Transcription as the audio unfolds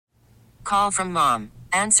call from mom.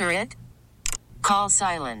 Answer it. Call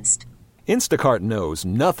silenced. Instacart knows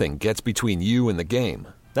nothing gets between you and the game.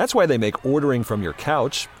 That's why they make ordering from your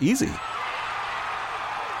couch easy.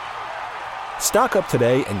 Stock up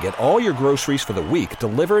today and get all your groceries for the week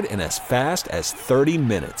delivered in as fast as 30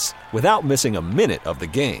 minutes without missing a minute of the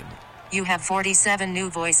game. You have 47 new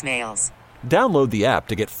voicemails. Download the app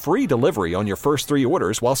to get free delivery on your first 3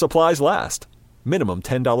 orders while supplies last. Minimum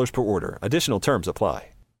 $10 per order. Additional terms apply.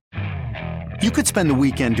 You could spend the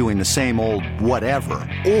weekend doing the same old whatever,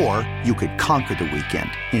 or you could conquer the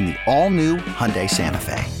weekend in the all-new Hyundai Santa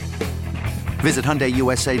Fe. Visit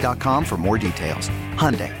HyundaiUSA.com for more details.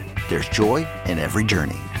 Hyundai, there's joy in every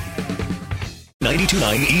journey.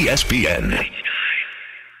 92.9 ESPN.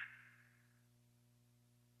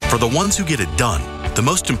 For the ones who get it done, the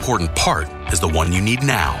most important part is the one you need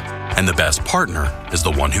now. And the best partner is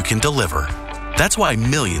the one who can deliver. That's why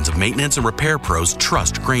millions of maintenance and repair pros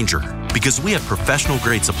trust Grainger. Because we have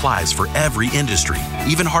professional-grade supplies for every industry,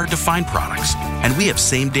 even hard-to-find products. And we have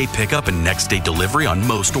same-day pickup and next-day delivery on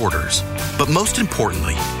most orders. But most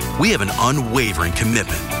importantly, we have an unwavering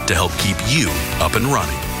commitment to help keep you up and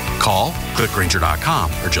running. Call, click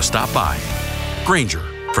Grainger.com, or just stop by. Grainger,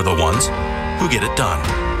 for the ones who get it done.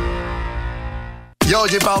 Yo,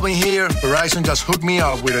 J Balvin here. Verizon just hooked me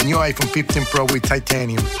up with a new iPhone 15 Pro with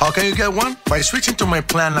titanium. How can you get one? By switching to my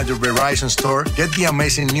plan at your Verizon store, get the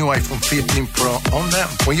amazing new iPhone 15 Pro on them.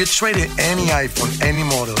 When you trade in any iPhone, any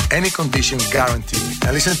model, any condition, guaranteed.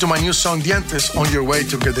 And listen to my new song, Dientes, on your way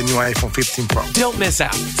to get the new iPhone 15 Pro. Don't miss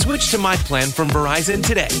out. Switch to my plan from Verizon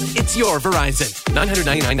today. It's your Verizon.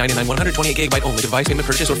 $999.99, 128 gigabyte only. Device payment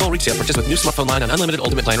purchase or full retail purchase with new smartphone line on unlimited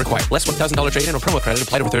ultimate plan required. Less $1,000 trade-in or promo credit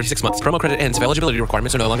applied over 36 months. Promo credit ends if eligibility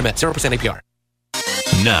requirements are no longer met. 0% APR.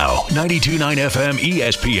 Now, 92.9 FM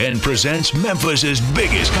ESPN presents Memphis'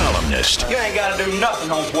 biggest columnist. You ain't got to do nothing,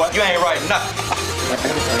 homeboy. You ain't writing nothing.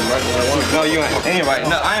 No, you ain't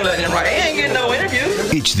writing nothing. I ain't letting him write. He ain't getting no interview.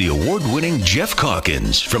 It's the award-winning Geoff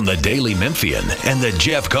Calkins from the Daily Memphian and the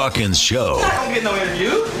Geoff Calkins Show. I don't get no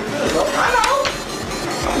interview. I know.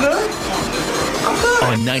 I'm good. I'm good.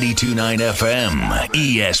 On 92.9 FM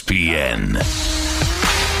ESPN.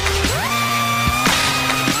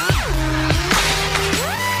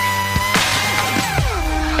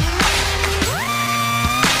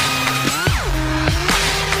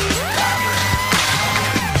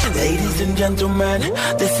 Ladies and gentlemen,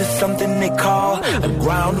 this is something they call a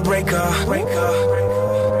groundbreaker.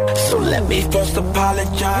 So let me first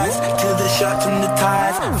apologize to the shirts and the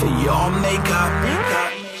ties for your makeup.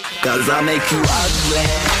 Cause I make you ugly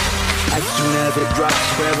as soon as it drops.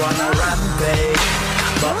 We're on a rampage.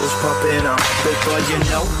 Bubbles popping up before you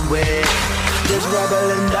know it. There's rubble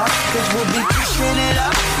and dust cause we'll be pushing it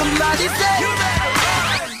up. Somebody say you better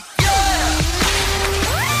run. Yeah.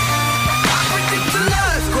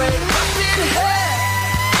 Ridiculous, great fucking head.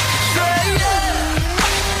 Say yeah.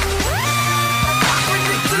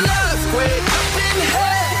 Ridiculous, great fucking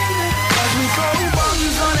head. Cause we throw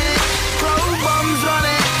bombs on it. Throw bombs on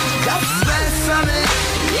it. Got space on it.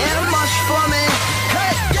 Yeah, much for me.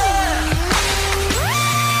 Hey, yeah.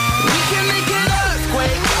 We can make an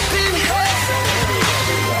earthquake up in here.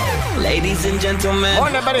 Ladies and gentlemen.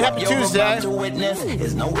 Morning, everybody. Happy Tuesday.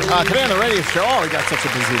 Today on the radio show. Oh, we got such a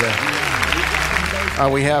busy day.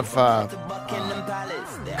 We have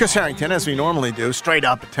Chris Harrington, as we normally do, straight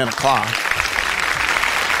up at 10 o'clock.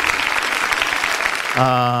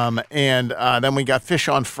 And then we got Fish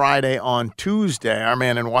on Friday. On Tuesday, our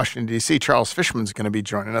man in Washington, D.C., Charles Fishman's going to be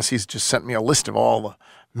joining us. He's just sent me a list of all the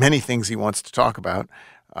many things he wants to talk about.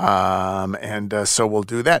 So we'll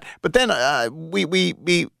do that. But then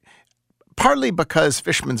we partly because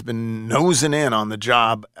Fishman's been nosing in on the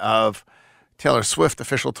job of Taylor Swift,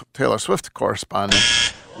 official Taylor Swift correspondent.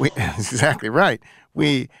 Exactly right.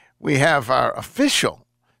 We have our official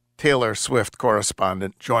Taylor Swift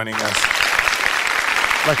correspondent joining us,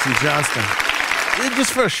 Lexi Johnston.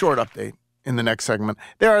 Just for a short update in the next segment.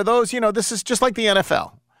 There are those, this is just like the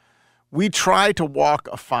NFL. We try to walk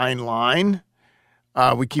a fine line.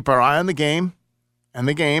 We keep our eye on the game and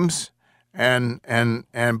the games,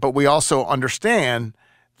 but we also understand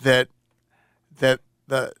that the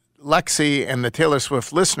Lexi and the Taylor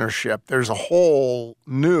Swift listenership, there's a whole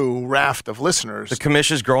new raft of listeners. The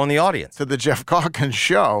commission's growing the audience. To the Geoff Calkins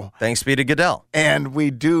Show. Thanks be to Goodell. And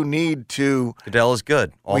we do need to. Goodell is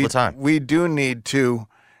good all the time. We do need to,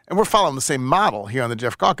 and we're following the same model here on the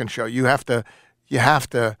Geoff Calkins Show. You have to,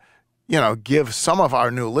 give some of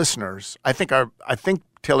our new listeners. I think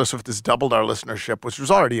Taylor Swift has doubled our listenership, which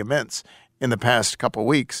was already immense in the past couple of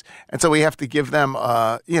weeks. And so we have to give them,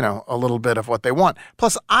 a little bit of what they want.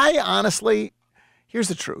 Plus, I honestly, here's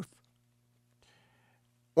the truth.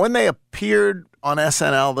 when they appeared on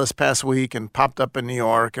SNL this past week and popped up in New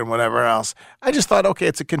York and whatever else, I just thought, okay,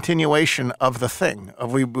 it's a continuation of the thing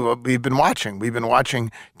of we've been watching. We've been watching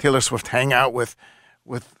Taylor Swift hang out with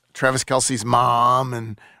Travis Kelce's mom,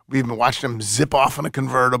 and we've been watching him zip off in a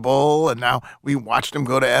convertible, and now we watched him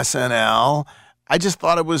go to SNL. I just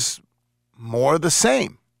thought it was more the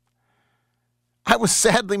same. I was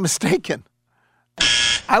sadly mistaken.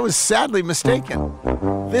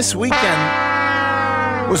 This weekend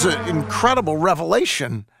was an incredible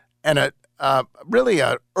revelation and really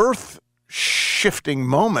a earth-shifting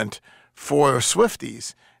moment for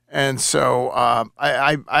Swifties. And so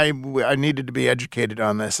I needed to be educated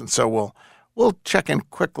on this, and so we'll check in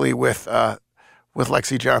quickly with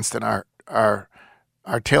Lexi Johnston, our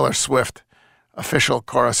Taylor Swift official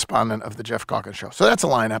correspondent of the Geoff Calkins Show. So that's a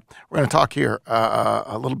lineup. We're going to talk here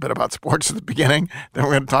a little bit about sports at the beginning. Then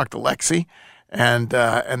we're going to talk to Lexi, and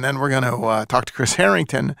then we're going to talk to Chris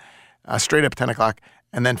Harrington straight up 10 o'clock,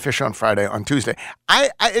 and then Fish on Friday on Tuesday.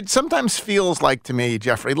 It sometimes feels like to me,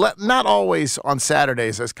 Jeffrey, not always on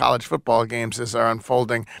Saturdays as college football games are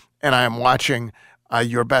unfolding, and I am watching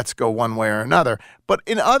your bets go one way or another. But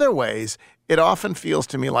in other ways, it often feels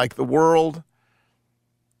to me like the world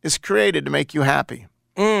is created to make you happy.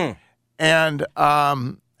 And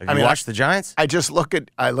Have you watched the Giants? I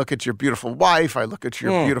look at your beautiful wife. I look at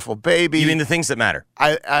your beautiful baby. You mean the things that matter?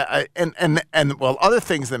 Well, other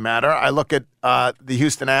things that matter. I look at the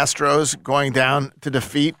Houston Astros going down to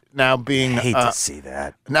defeat, now being. I hate to see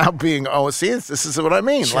that. Now being, this is what I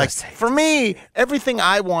mean. For me, everything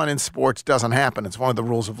I want in sports doesn't happen. It's one of the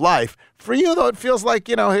rules of life. For you, though, it feels like,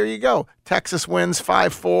 here you go. Texas wins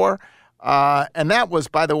 5-4. And that was,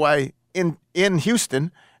 by the way, in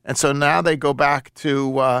Houston. And so now they go back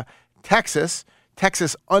to Texas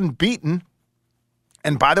unbeaten.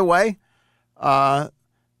 And by the way, I'm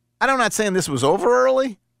not saying this was over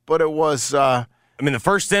early, but it was. The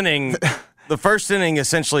first inning,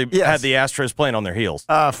 essentially had the Astros playing on their heels.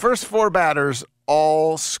 First four batters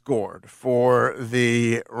all scored for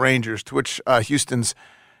the Rangers, to which Houston's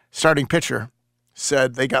starting pitcher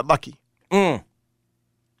said they got lucky.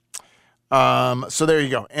 So there you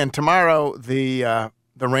go. And tomorrow the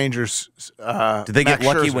Rangers. Did they get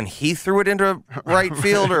lucky when he threw it into right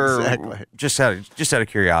field, or exactly. just out of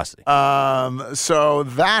curiosity? So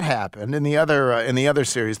that happened in the other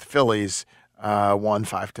series. The Phillies won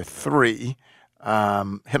 5-3.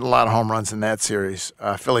 Hit a lot of home runs in that series.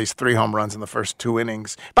 Phillies 3 home runs in the first 2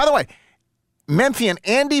 innings. By the way, Memphian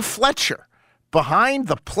Andy Fletcher behind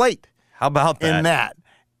the plate. How about that? In that,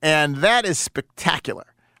 and that is spectacular.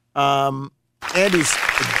 Andy's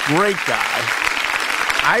a great guy.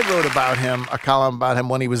 I wrote about him, a column about him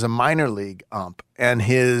when he was a minor league ump, and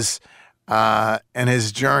his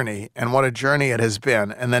journey, and what a journey it has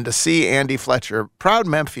been. And then to see Andy Fletcher, proud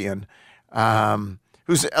Memphian,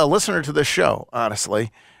 who's a listener to this show,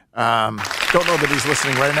 honestly. Don't know that he's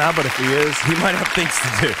listening right now, but if he is, he might have things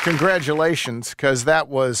to do. Congratulations, because that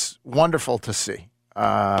was wonderful to see.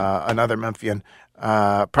 Another Memphian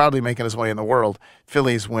proudly making his way in the world.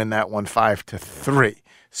 Phillies win that one 5-3.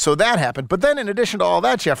 So that happened. But then in addition to all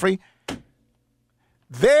that, Jeffrey,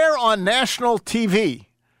 they're on national TV,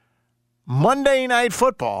 Monday Night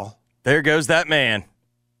Football. There goes that man.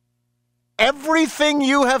 Everything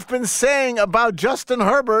you have been saying about Justin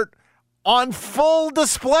Herbert on full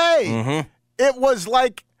display. Mm-hmm.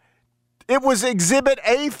 It was exhibit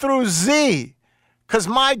A through Z. Because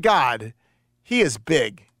my God, he is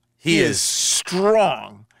big. He is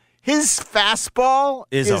strong. His fastball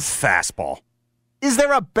is a fastball. Is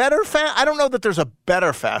there a better I don't know that there's a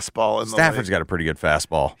better fastball in the Stafford's league. got a pretty good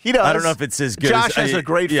fastball. He does. I don't know if it's as good Josh as... has a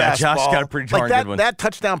great fastball. Yeah, Josh got a pretty darn good one. That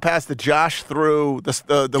touchdown pass that Josh threw,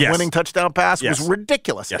 the winning touchdown pass, was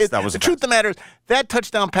ridiculous. Yes, that was the truth of the matter is that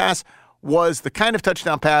touchdown pass was the kind of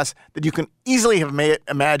touchdown pass that you can easily have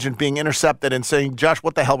imagined being intercepted and saying, Josh,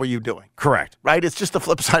 what the hell were you doing? Correct. Right? It's just the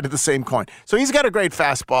flip side of the same coin. So he's got a great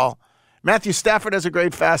fastball. Matthew Stafford has a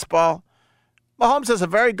great fastball. Mahomes has a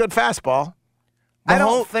very good fastball. I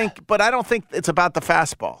don't think it's about the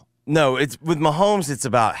fastball. No, it's with Mahomes. It's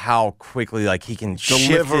about how quickly he can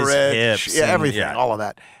shift his hips, everything, all of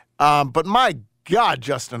that. But my God,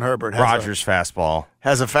 Justin Herbert has Rodgers' fastball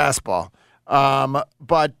has a fastball.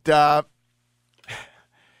 But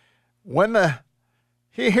when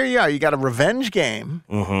here you are, you got a revenge game.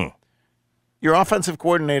 Mm-hmm. Your offensive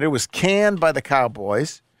coordinator was canned by the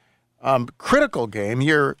Cowboys. Critical game.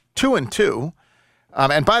 You're 2-2.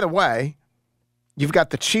 And by the way, you've got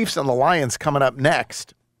the Chiefs and the Lions coming up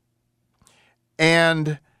next.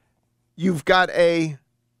 And you've got a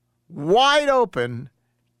wide open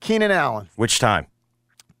Keenan Allen. Which time?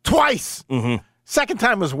 Twice. Mm-hmm. Second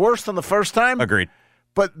time was worse than the first time. Agreed.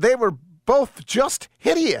 But they were both just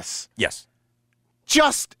hideous. Yes.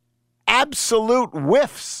 Just absolute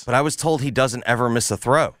whiffs. But I was told he doesn't ever miss a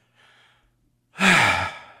throw.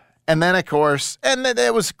 And then, of course, and then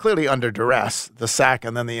it was clearly under duress, the sack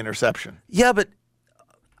and then the interception. Yeah, but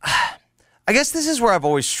I guess this is where I've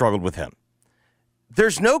always struggled with him.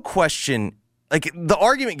 There's no question, like, the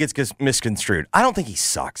argument gets misconstrued. I don't think he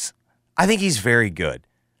sucks. I think he's very good.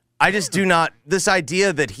 I just do not, this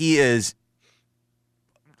idea that he is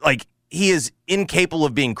incapable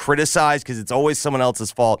of being criticized because it's always someone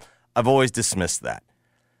else's fault, I've always dismissed that.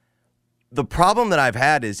 The problem that I've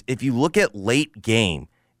had is if you look at late game,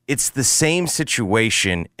 it's the same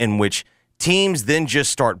situation in which teams then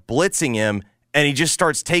just start blitzing him and he just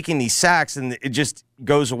starts taking these sacks and it just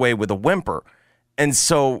goes away with a whimper. And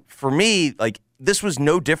so for me, like, this was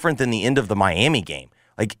no different than the end of the Miami game.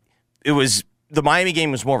 Like, the Miami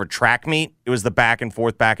game was more of a track meet. It was the back and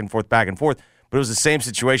forth, back and forth, back and forth. But it was the same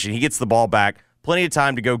situation. He gets the ball back, plenty of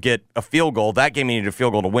time to go get a field goal. That game he needed a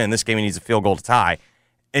field goal to win. This game he needs a field goal to tie.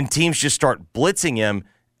 And teams just start blitzing him,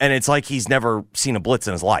 and it's like he's never seen a blitz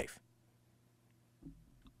in his life.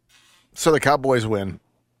 So the Cowboys win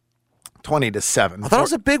 20-7. I thought it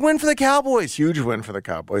was a big win for the Cowboys. Huge win for the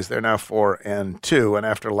Cowboys. They're now 4-2, and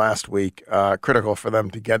after last week, critical for them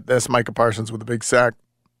to get this. Micah Parsons with a big sack.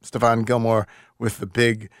 Stephon Gilmore with the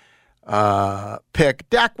big pick.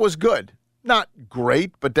 Dak was good. Not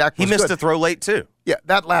great, but Dak was good. He missed a throw late, too. Yeah,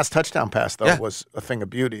 that last touchdown pass, though, was a thing of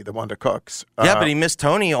beauty, the one to Cooks. Yeah, but he missed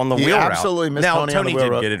Tony on the wheel route. He absolutely missed Tony on the wheel route.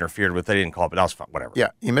 Tony did get interfered with. They didn't call it, but that was fine. Whatever. Yeah,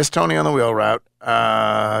 he missed Tony on the wheel route.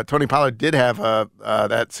 Tony Pollard did have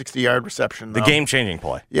that 60-yard reception. The game-changing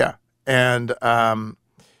play. Yeah, and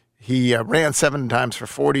he ran 7 times for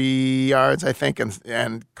 40 yards, I think,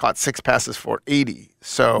 and caught 6 passes for 80.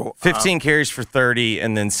 So 15 carries for 30,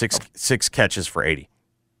 and then six catches for 80.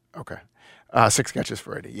 Okay. 6 catches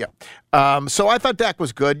for 80, yeah. So I thought Dak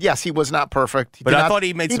was good. Yes, he was not perfect. But I thought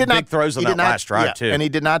he made some big throws on that last drive, too. And he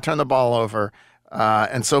did not turn the ball over.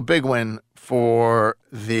 And so big win for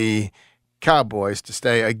the Cowboys to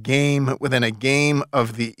stay within a game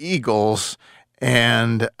of the Eagles.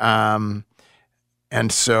 And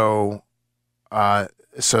so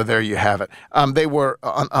there you have it. They were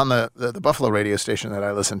on the Buffalo radio station that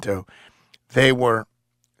I listened to. They were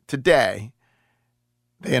today.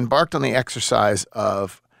 They embarked on the exercise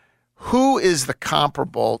of who is the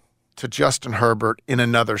comparable to Justin Herbert in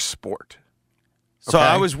another sport. So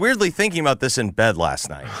I was weirdly thinking about this in bed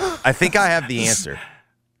last night. I think I have the answer.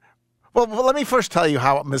 Well, let me first tell you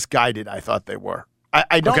how misguided I thought they were.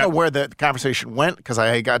 I don't know where the conversation went because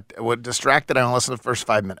I got distracted. I only listened to the first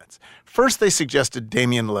 5 minutes. First, they suggested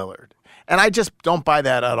Damian Lillard, and I just don't buy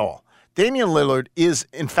that at all. Damian Lillard is,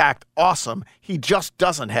 in fact, awesome. He just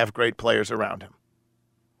doesn't have great players around him.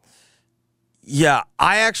 Yeah,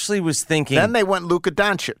 I actually was thinking. Then they went Luka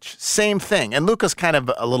Doncic, same thing, and Luka's kind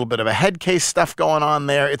of a little bit of a head case stuff going on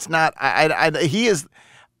there. It's not. He is.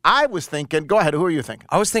 I was thinking. Go ahead. Who are you thinking?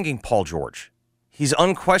 I was thinking Paul George. He's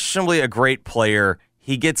unquestionably a great player.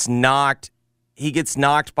 He gets knocked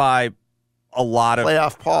by a lot of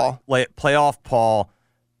playoff Paul.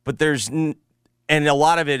 But and a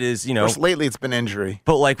lot of it is, Of course, lately it's been injury.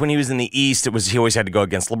 But like when he was in the East, he always had to go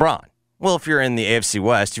against LeBron. Well, if you're in the AFC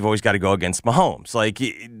West, you've always got to go against Mahomes. Like,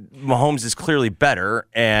 Mahomes is clearly better,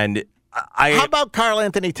 and How about Karl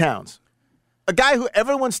Anthony Towns? A guy who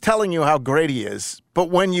everyone's telling you how great he is,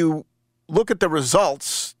 but when you look at the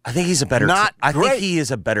results, I think he's a better. I think he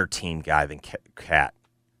is a better team guy than Cat.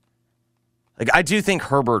 Like, I do think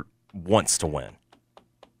Herbert wants to win,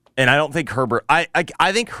 and I don't think Herbert. I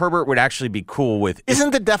think Herbert would actually be cool with.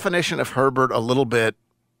 Isn't the definition of Herbert a little bit?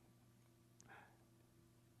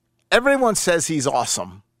 Everyone says he's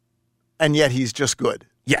awesome, and yet he's just good.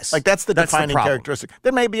 Yes. Like, that's the defining characteristic.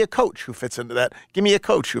 There may be a coach who fits into that. Give me a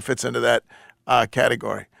coach who fits into that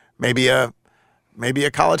category. Maybe a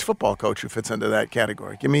college football coach who fits into that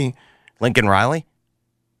category. Give me... Lincoln Riley?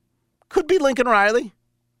 Could be Lincoln Riley.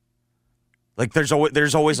 Like, there's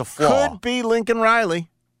always a flaw. Could be Lincoln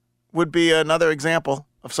Riley. Would be another example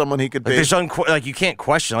of someone he could be. Like, you can't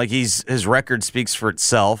question. Like, his record speaks for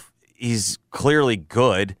itself. He's clearly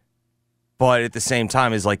good. But at the same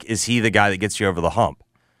time, is he the guy that gets you over the hump?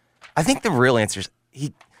 I think the real answer is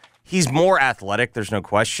he's more athletic, there's no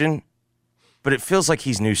question. But it feels like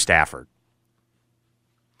he's new Stafford.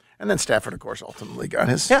 And then Stafford, of course, ultimately got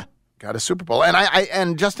his Super Bowl.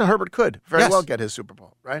 And Justin Herbert could very well get his Super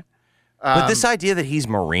Bowl, right? But this idea that he's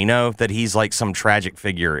Marino, that he's like some tragic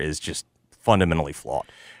figure, is just fundamentally flawed.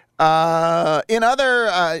 In other,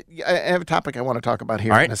 I have a topic I want to talk about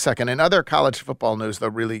here in a second. In other college football news, though,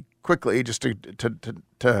 really quickly, just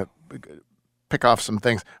to pick off some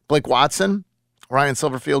things. Blake Watson, Ryan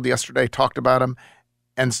Silverfield yesterday talked about him,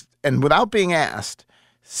 and without being asked,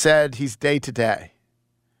 said he's day to day.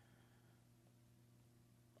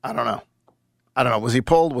 I don't know. Was he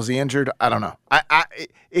pulled? Was he injured? I don't know.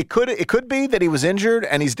 It could be that he was injured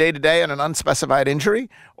and he's day to day on an unspecified injury,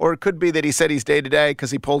 or it could be that he said he's day to day because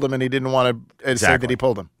he pulled him and he didn't want to say that he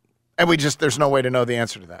pulled him. And there's no way to know the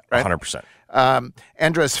answer to that, right? 100%.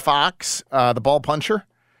 Andres Fox, the ball puncher,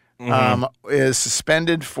 is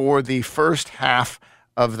suspended for the first half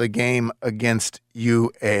of the game against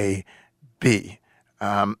UAB.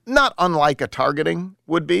 Not unlike a targeting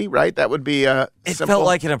would be, right? That would be it simple. Felt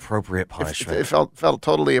like an appropriate punishment. It felt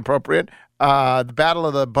totally appropriate. The Battle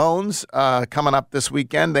of the Bones coming up this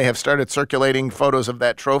weekend. They have started circulating photos of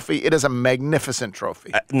that trophy. It is a magnificent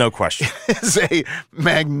trophy. No question. It's a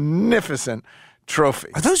magnificent trophy.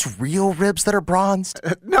 Are those real ribs that are bronzed?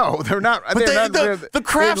 No, they're not. But the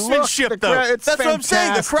craftsmanship, though. That's fantastic. what I'm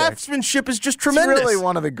saying. The craftsmanship is just tremendous. It's really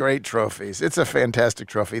one of the great trophies. It's a fantastic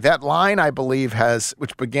trophy. That line, I believe,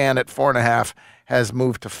 which began at 4.5, has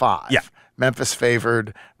moved to 5. Yeah. Memphis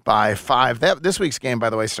favored by 5. This week's game, by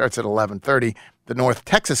the way, starts at 11:30. The North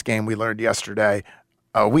Texas game we learned yesterday,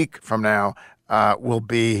 a week from now, will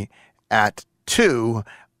be at 2.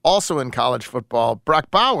 Also in college football, Brock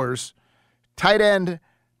Bowers, tight end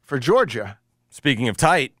for Georgia. Speaking of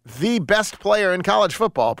tight. The best player in college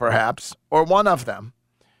football, perhaps, or one of them,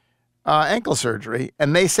 ankle surgery,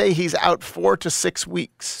 and they say he's out 4 to 6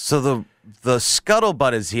 weeks. So the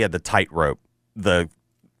scuttlebutt is he had the tightrope. The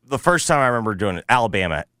first time I remember doing it,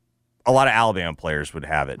 Alabama, a lot of Alabama players would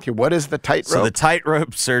have it. Okay, what is the tightrope? So the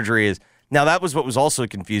tightrope surgery is, now that was what was also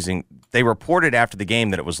confusing. They reported after the game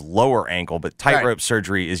that it was lower ankle, but tightrope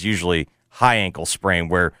surgery is usually high ankle sprain,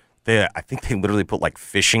 where I think they literally put like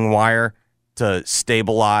fishing wire to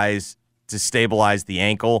stabilize the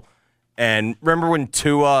ankle. And remember when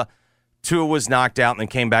Tua was knocked out and then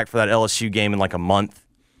came back for that LSU game in like a month?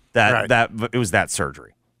 It was that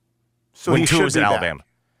surgery. So when he Tua was should at be Alabama. back.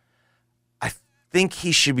 I think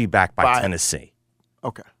he should be back by Tennessee.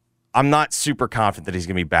 Okay. I'm not super confident that he's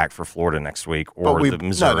going to be back for Florida next week or the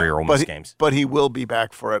Missouri or Ole Miss games. But he will be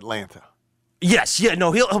back for Atlanta. Yes,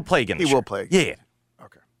 he'll play again. He will play again. Yeah.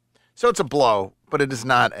 Okay. So it's a blow, but it is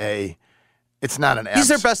not a. It's not an. He's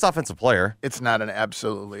their best offensive player. It's not an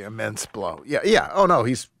absolutely immense blow. Yeah. Oh no,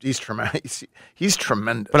 he's tremendous. He's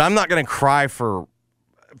tremendous. But I'm not going to cry for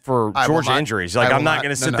Georgia injuries. Like I'm not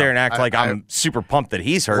going to sit there and act like I'm super pumped that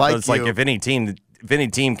he's hurt. But it's like if any team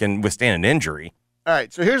can withstand an injury. All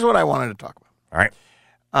right. So here's what I wanted to talk about. All right.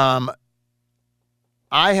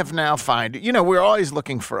 I have now we're always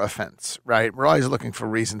looking for offense, right? We're always looking for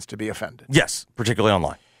reasons to be offended. Yes, particularly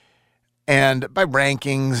online. And by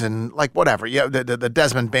rankings and like whatever. Yeah, the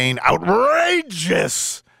Desmond Bain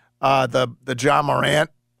outrageous. The John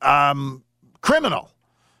Morant criminal.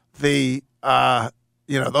 Those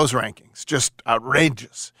rankings just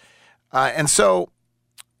outrageous. And so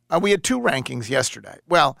we had 2 rankings yesterday.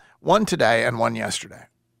 Well, one today and one yesterday.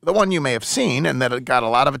 The one you may have seen and that it got a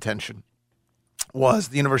lot of attention was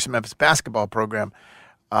the University of Memphis basketball program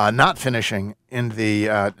not finishing in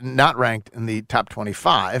the not ranked in the top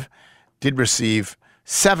 25, did receive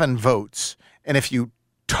 7 votes. And if you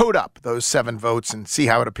tote up those 7 votes and see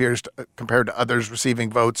how it appears compared to others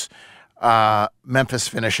receiving votes, Memphis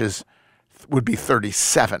finishes would be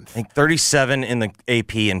 37th. I think 37 in the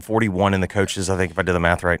AP and 41 in the coaches, I think, if I did the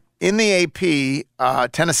math right. In the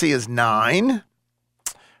AP, Tennessee is 9.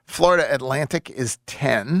 Florida Atlantic is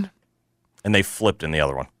 10. And they flipped in the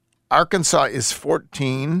other one. Arkansas is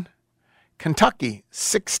 14. Kentucky,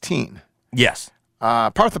 16. Yes.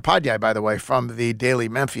 Partha Padhyay, by the way, from the Daily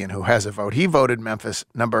Memphian, who has a vote. He voted Memphis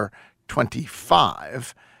number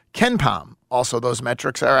 25. KenPom, also those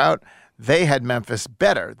metrics are out. They had Memphis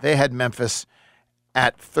better. They had Memphis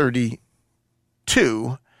at 32.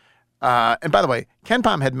 And by the way,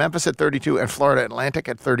 KenPom had Memphis at 32 and Florida Atlantic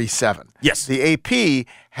at 37. Yes. The AP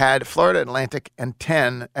had Florida Atlantic and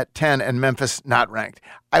 10 and Memphis not ranked.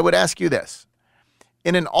 I would ask you this.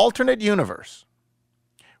 In an alternate universe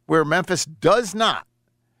where Memphis does not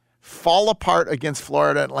fall apart against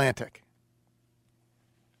Florida Atlantic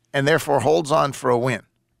and therefore holds on for a win,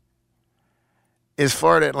 is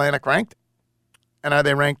Florida Atlantic ranked? And are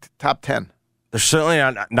they ranked top 10? They're certainly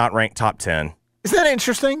not ranked top 10. Isn't that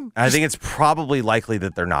interesting? I think it's probably likely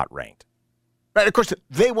that they're not ranked. Right, of course,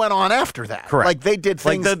 they went on after that. Correct. Like they did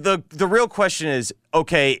things. Like the real question is,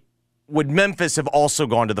 okay, would Memphis have also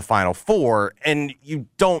gone to the Final Four? And you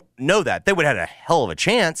don't know that. They would have had a hell of a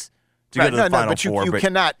chance. to go to the Final but Four.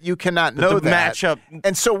 You cannot know the that. matchup.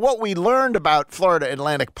 And so what we learned about Florida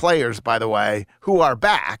Atlantic players, by the way, who are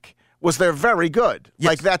back, was they're very good.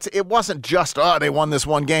 Yes. Like it wasn't just, they won this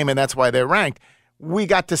one game and that's why they're ranked. We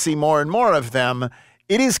got to see more and more of them.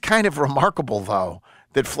 It is kind of remarkable, though,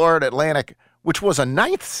 that Florida Atlantic, which was a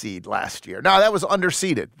 9th seed last year. Now, that was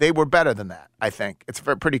underseeded. They were better than that, I think. It's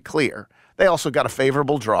pretty clear. They also got a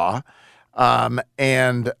favorable draw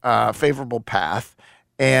and a favorable path.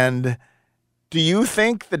 And do you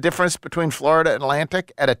think the difference between Florida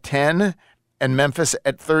Atlantic at a 10 and Memphis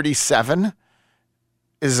at 37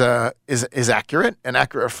 is accurate, an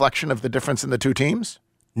accurate reflection of the difference in the two teams?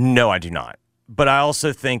 No, I do not. But I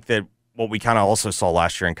also think that what we kind of also saw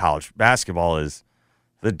last year in college basketball is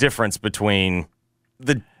the difference between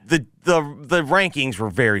the rankings were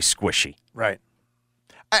very squishy. Right.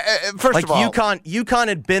 First of all, UConn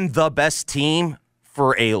had been the best team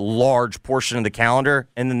for a large portion of the calendar,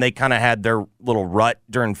 and then they kind of had their little rut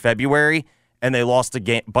during February, and they lost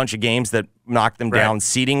a bunch of games that knocked them down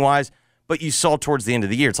seeding-wise. But you saw towards the end of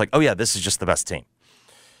the year, it's like, oh, yeah, this is just the best team.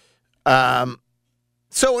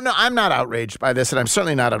 So, no, I'm not outraged by this, and I'm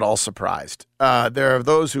certainly not at all surprised. There are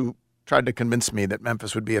those who tried to convince me that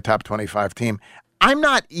Memphis would be a top 25 team. I'm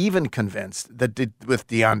not even convinced that with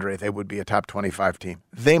DeAndre they would be a top 25 team.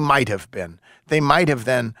 They might have been. They might have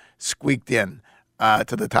then squeaked in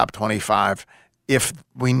to the top 25 if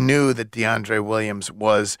we knew that DeAndre Williams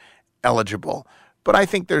was eligible. But I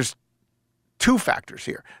think there's two factors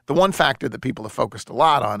here. The one factor that people have focused a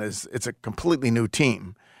lot on is it's a completely new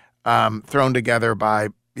team thrown together by,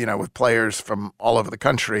 with players from all over the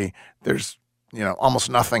country. There's, almost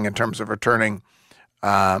nothing in terms of returning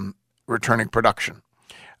production.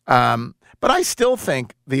 But I still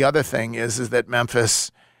think the other thing is that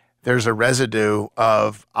Memphis, there's a residue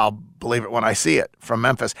of I'll believe it when I see it from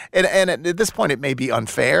Memphis. And at this point, it may be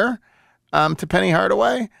unfair to Penny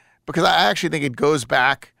Hardaway because I actually think it goes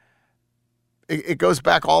back. It goes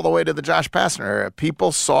back all the way to the Josh Pastner era.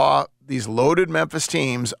 People saw these loaded Memphis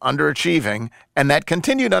teams underachieving, and that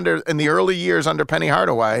continued in the early years under Penny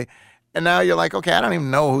Hardaway. And now you're like, okay, I don't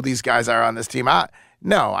even know who these guys are on this team.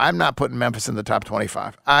 No, I'm not putting Memphis in the top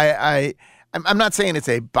 25. I'm not saying it's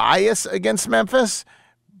a bias against Memphis,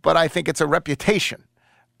 but I think it's a reputation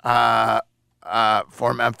for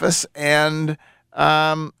Memphis. And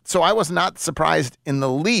so I was not surprised in the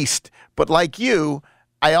least. But like you,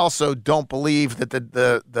 I also don't believe that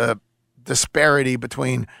the disparity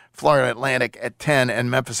between Florida Atlantic at 10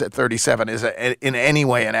 and Memphis at 37 is in any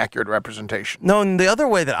way an accurate representation. No, and the other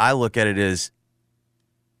way that I look at it is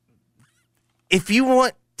if you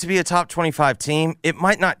want to be a top 25 team, it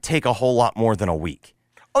might not take a whole lot more than a week.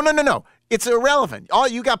 Oh, no. It's irrelevant.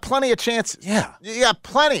 You got plenty of chances. Yeah. You got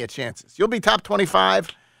plenty of chances. You'll be top 25.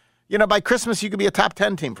 By Christmas, you could be a top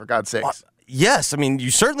 10 team, for God's sakes. Yes. I mean,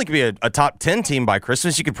 you certainly could be a top 10 team by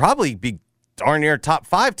Christmas. You could probably be darn near a top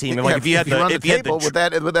 5 team. And if you have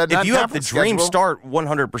the dream start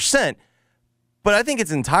 100%. But I think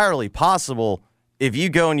it's entirely possible if you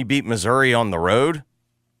go and you beat Missouri on the road,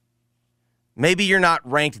 maybe you're not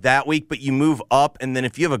ranked that week, but you move up, and then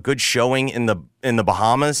if you have a good showing in the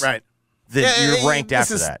Bahamas, right, then you're ranked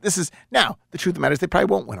after that. Now the truth of the matter is they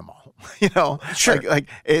probably won't win them all. Sure.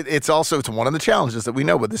 It's one of the challenges that we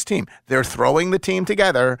know with this team. They're throwing the team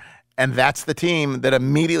together, and that's the team that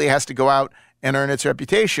immediately has to go out and earn its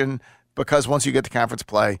reputation because once you get to conference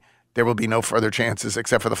play, there will be no further chances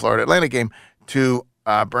except for the Florida Atlantic game to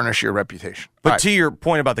burnish your reputation. But to your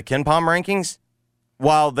point about the KenPom rankings,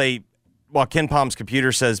 while KenPom's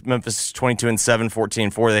computer says Memphis is 22-7,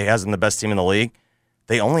 14-4, they has them the best team in the league,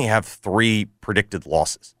 they only have 3 predicted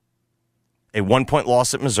losses. A 1-point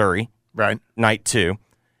loss at Missouri, right, night 2,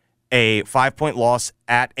 a 5-point loss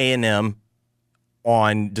at A&M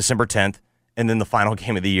on December 10th, and then the final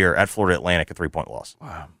game of the year at Florida Atlantic, a 3-point loss.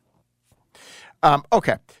 Wow.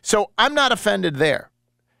 Okay, so I'm not offended there.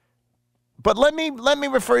 But let me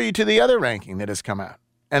refer you to the other ranking that has come out,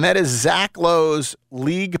 and that is Zach Lowe's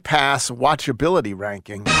League Pass watchability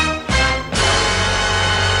ranking.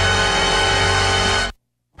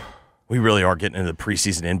 We really are getting into the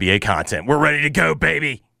preseason NBA content. We're ready to go,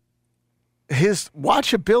 baby. His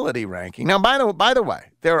watchability ranking. Now, by the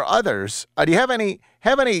way, there are others. Do you have any?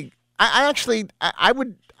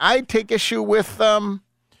 I'd take issue with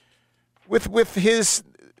his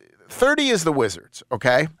 30 is the Wizards.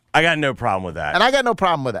 Okay. I got no problem with that. And I got no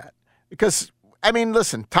problem with that because, I mean,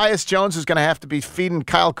 listen, Tyus Jones is going to have to be feeding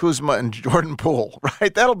Kyle Kuzma and Jordan Poole,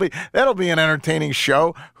 right? That'll be an entertaining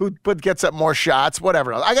show. Who gets up more shots,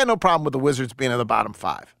 whatever. I got no problem with the Wizards being in the bottom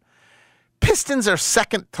 5. Pistons are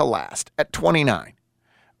second to last at 29,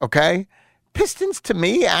 okay? Pistons, to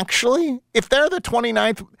me, actually, if they're the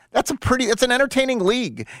 29th, that's an entertaining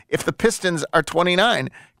league if the Pistons are 29.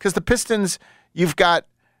 Because the Pistons, you got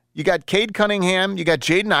Cade Cunningham, you got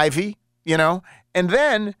Jaden Ivey, and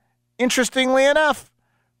then, interestingly enough,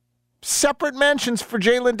 separate mentions for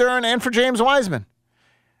Jalen Duren and for James Wiseman.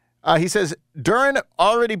 He says, Duren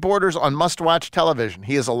already borders on must-watch television.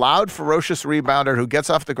 He is a loud, ferocious rebounder who gets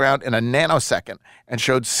off the ground in a nanosecond and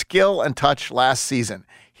showed skill and touch last season.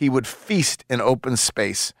 He would feast in open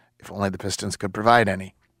space if only the Pistons could provide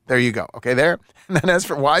any. There you go. Okay, there. And then as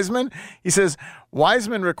for Wiseman, he says,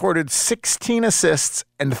 Wiseman recorded 16 assists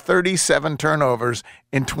and 37 turnovers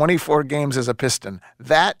in 24 games as a Piston.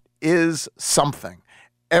 That is something.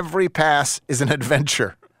 Every pass is an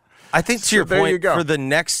adventure. I think to your point, for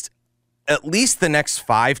at least the next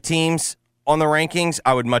 5 teams on the rankings,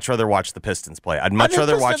 I would much rather watch the Pistons play. I'd much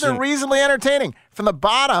rather watch them. They're reasonably entertaining. From the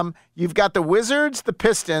bottom, you've got the Wizards, the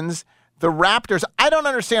Pistons, the Raptors. I don't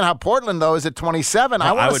understand how Portland, though, is at 27.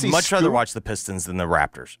 No, I would much rather watch the Pistons than the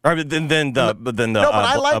Raptors. Or than the No, but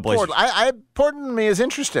I like Blazers. Portland. Portland to me is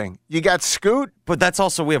interesting. You got Scoot. But that's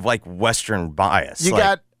also, we have like Western bias. You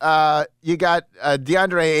got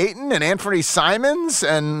DeAndre Ayton and Anthony Simons,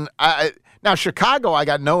 and now Chicago, I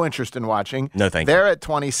got no interest in watching. No, thank you. They're at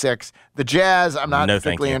 26. The Jazz, I'm not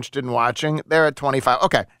particularly interested in watching. They're at 25.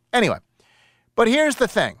 Okay. Anyway, but here's the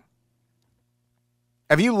thing.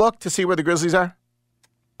 Have you looked to see where the Grizzlies are?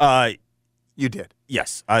 You did.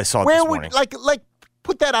 Yes, I saw it this morning. Like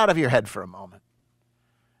put that out of your head for a moment.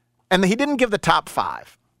 And he didn't give the top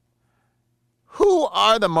 5. Who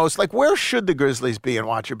are the most, where should the Grizzlies be in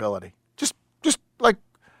watchability? Just like.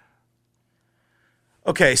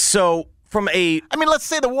 Okay, so let's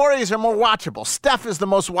say the Warriors are more watchable. Steph is the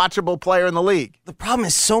most watchable player in the league. The problem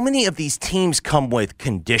is so many of these teams come with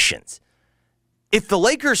conditions. If the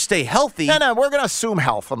Lakers stay healthy. No, we're going to assume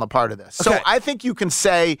health on the part of this. Okay. So I think you can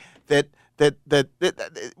say that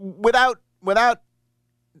without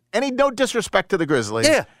no disrespect to the Grizzlies.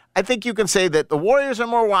 Yeah. I think you can say that the Warriors are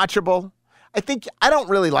more watchable. I don't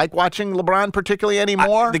really like watching LeBron particularly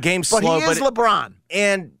anymore. The game's slow, but he is LeBron.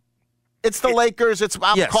 And it's the Lakers.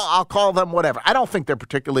 I'll call them whatever. I don't think they're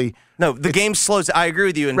particularly. No, the game slows. I agree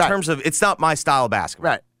with you in terms of it's not my style of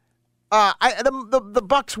basketball. Right. The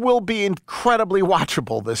Bucks will be incredibly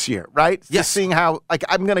watchable this year, right? Yes. Just seeing how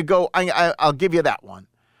I'm going to go. I'll give you that one.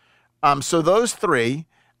 So those 3,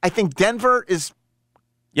 I think Denver is.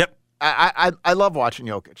 Yep. I love watching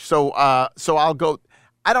Jokic. So I'll go.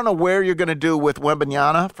 I don't know where you're going to do with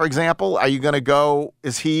Wembanyama, for example. Are you going to go?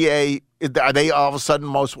 Are they all of a sudden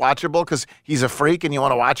most watchable because he's a freak and you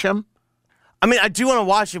want to watch him? I mean, I do want to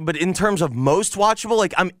watch him, but in terms of most watchable,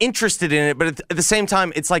 I'm interested in it, but at the same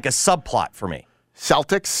time, it's like a subplot for me.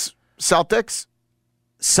 Celtics,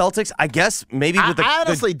 I guess, maybe with the I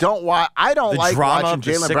honestly don't watch. I don't like watching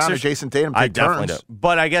Jaylen Brown or Jason Tatum take turns. Definitely don't.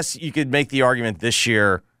 But I guess you could make the argument this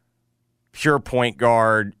year, pure point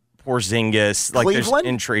guard, Porzingis, Cleveland? There's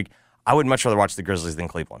intrigue. I would much rather watch the Grizzlies than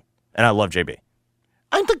Cleveland, and I love JB.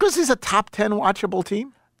 Aren't the Grizzlies a top 10 watchable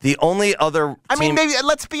team? The only other team, maybe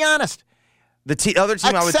let's be honest. The other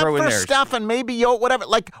team I would throw in there. Except for Steph and maybe whatever.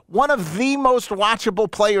 One of the most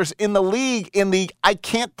watchable players in the league, I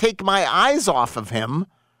can't take my eyes off of him,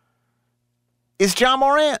 is Ja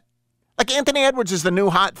Morant. Anthony Edwards is the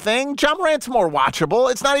new hot thing. Ja Morant's more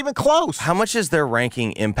watchable. It's not even close. How much is their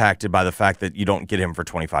ranking impacted by the fact that you don't get him for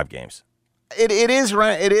 25 games? It is.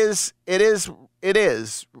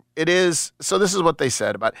 So this is what they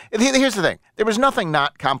said about it. Here's the thing. There was nothing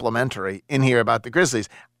not complimentary in here about the Grizzlies.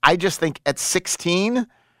 I just think at 16,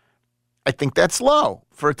 I think that's low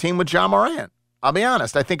for a team with Ja Morant. I'll be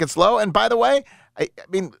honest. I think it's low. And by the way,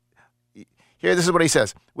 this is what he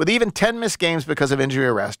says. With even 10 missed games because of injury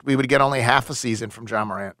or rest, we would get only half a season from Ja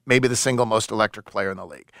Morant, maybe the single most electric player in the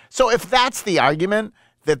league. So if that's the argument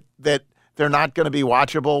that they're not going to be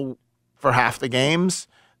watchable for half the games,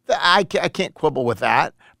 I can't quibble with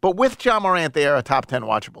that. But with Ja Morant, they are a top 10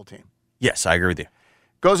 watchable team. Yes, I agree with you.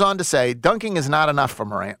 Goes on to say, dunking is not enough for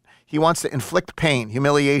Morant. He wants to inflict pain,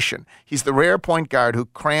 humiliation. He's the rare point guard who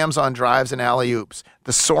crams on drives and alley-oops.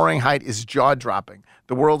 The soaring height is jaw-dropping.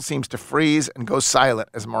 The world seems to freeze and go silent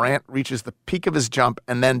as Morant reaches the peak of his jump,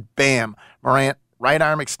 and then, bam, Morant, right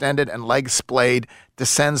arm extended and legs splayed,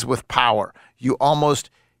 descends with power. You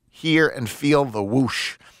almost hear and feel the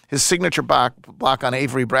whoosh. His signature block on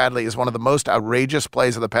Avery Bradley is one of the most outrageous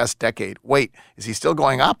plays of the past decade. Wait, is he still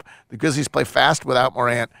going up? The Grizzlies play fast without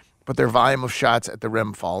Morant, but their volume of shots at the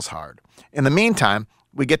rim falls hard. In the meantime,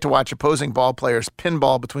 we get to watch opposing ball players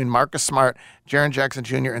pinball between Marcus Smart, Jaren Jackson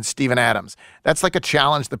Jr., and Steven Adams. That's like a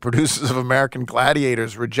challenge the producers of American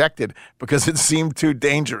Gladiators rejected because it seemed too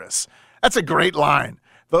dangerous. That's a great line.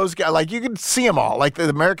 Those guys, like, you can see them all. Like the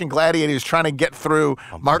American Gladiators trying to get through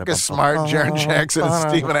Marcus Smart, Jaren Jackson, and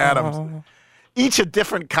Steven Adams. Each a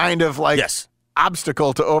different kind of, like,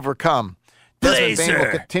 obstacle to overcome. Desmond Bain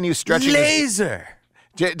will continue stretching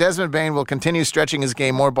Desmond Bain will continue stretching his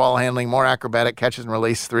game, more ball handling, more acrobatic catches and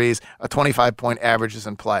release threes, a 25-point average is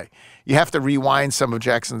in play. You have to rewind some of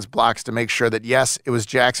Jackson's blocks to make sure that, yes, it was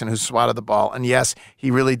Jackson who swatted the ball, and yes,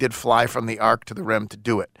 he really did fly from the arc to the rim to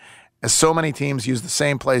do it. As so many teams use the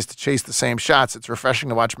same plays to chase the same shots, it's refreshing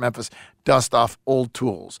to watch Memphis dust off old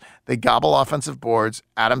tools. They gobble offensive boards.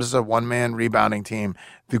 Adams is a one-man rebounding team.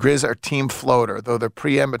 The Grizz are team floater, though their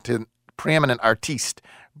preeminent artiste,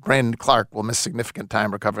 Brandon Clark, will miss significant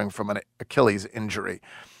time recovering from an Achilles injury.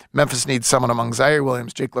 Memphis needs someone among Zaire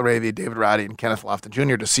Williams, Jake LaRavia, David Roddy, and Kenneth Lofton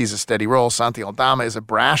Jr. to seize a steady role. Santi Aldama is a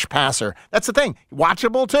brash passer. That's the thing.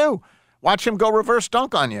 Watchable, too. Watch him go reverse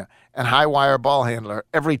dunk on you. And high-wire ball handler.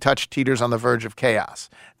 Every touch teeters on the verge of chaos.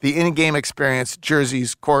 The in-game experience,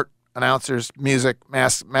 jerseys, court, announcers, music,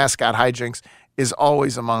 mascot hijinks is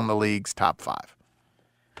always among the league's top 5.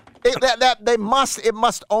 It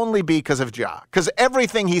must only be because of Ja. Because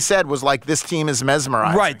everything he said was like, this team is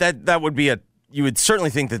mesmerizing. Right. That would be you would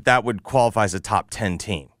certainly think that would qualify as a top 10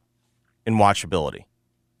 team in watchability.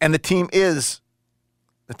 And the team is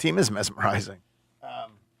mesmerizing.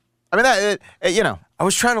 I mean, I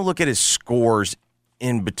was trying to look at his scores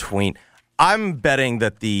in between. I'm betting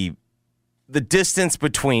that the distance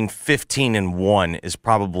between 15 and 1 is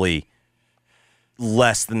probably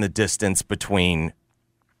less than the distance between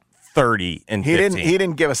 30 and 15. He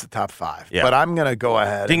didn't give us the top 5, but I'm going to go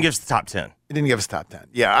ahead. Didn't give us the top 10. He didn't give us the top 10.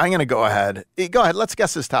 Yeah, I'm going to go ahead. Go ahead. Let's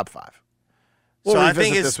guess his top 5. So I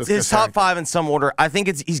think his top 5 in some order. I think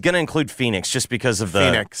he's going to include Phoenix just because of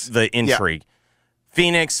the intrigue. Yeah.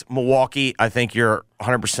 Phoenix, Milwaukee, I think you're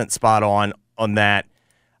 100% spot on that.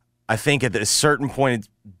 I think at a certain point, it's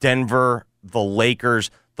Denver, the Lakers.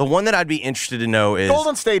 The one that I'd be interested to know is...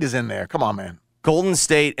 Golden State is in there. Come on, man. Golden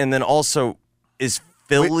State, and then also, is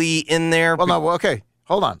Philly in there? Well, no, okay.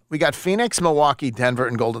 Hold on. We got Phoenix, Milwaukee, Denver,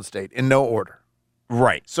 and Golden State in no order.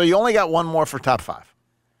 Right. So you only got one more for top 5.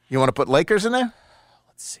 You want to put Lakers in there?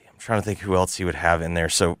 Let's see. I'm trying to think who else he would have in there.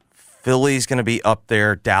 So... Philly's going to be up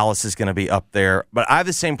there. Dallas is going to be up there. But I have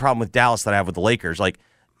the same problem with Dallas that I have with the Lakers. Like,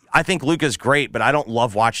 I think Luka's great, but I don't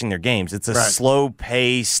love watching their games. It's a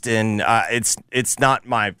slow-paced, and it's not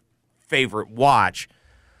my favorite watch.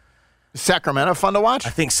 Is Sacramento fun to watch? I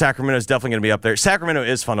think Sacramento is definitely going to be up there. Sacramento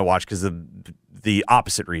is fun to watch because of the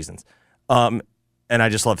opposite reasons. And I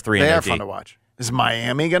just love 3 and They are fun to watch. Is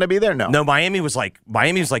Miami going to be there? No. No, Miami was like in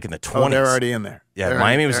the 20s. Oh, they're already in there. Yeah,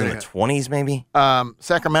 Miami was in the 20s maybe.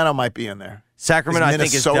 Sacramento might be in there. Sacramento, I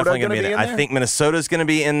think, is definitely going to be in there. I think Minnesota's going to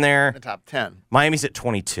be in there. In the top 10. Miami's at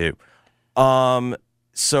 22.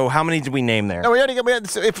 So how many did we name there? No, we already got.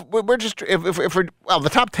 The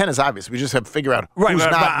top 10 is obvious. We just have to figure out who's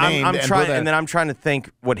not named. And then I'm trying to think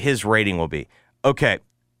what his rating will be. Okay,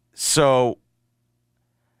 so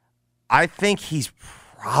I think he's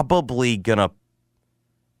probably gonna.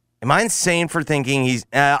 Am I insane for thinking he's?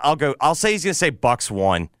 I'll say he's gonna say Bucks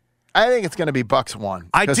 1. I think it's gonna be Bucks 1.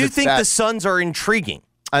 I do think the Suns are intriguing.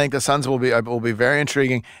 I think the Suns will be very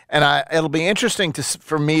intriguing, and it'll be interesting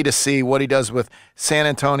for me to see what he does with San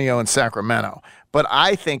Antonio and Sacramento. But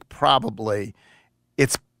I think probably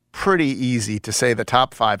it's pretty easy to say the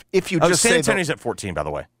top 5. If you just San Antonio's at 14, by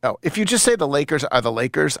the way. Oh, if you just say the Lakers are the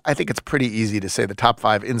Lakers, I think it's pretty easy to say the top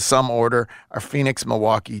 5 in some order are Phoenix,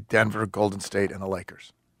 Milwaukee, Denver, Golden State, and the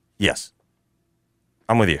Lakers. Yes,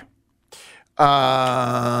 I'm with you.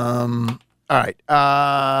 All right.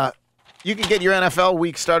 You can get your NFL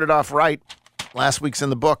week started off right. Last week's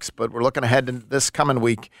in the books, but we're looking ahead to this coming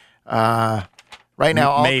week. Right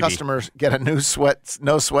now, all customers get a no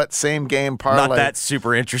sweat, same game parlay. Not that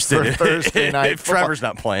super interested for Thursday night. If Trevor's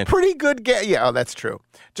not playing. Pretty good game. Yeah, that's true.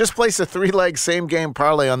 Just place a 3-leg same game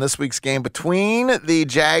parlay on this week's game between the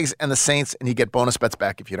Jags and the Saints, and you get bonus bets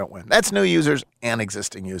back if you don't win. That's new users and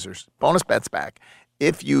existing users. Bonus bets back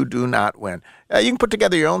if you do not win. You can put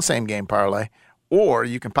together your own same game parlay. Or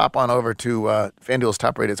you can pop on over to FanDuel's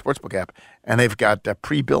top-rated sportsbook app, and they've got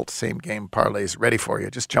pre-built same-game parlays ready for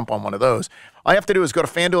you. Just jump on one of those. All you have to do is go to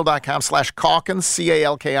FanDuel.com/Calkins,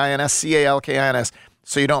 CALKINS,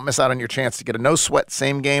 so you don't miss out on your chance to get a no-sweat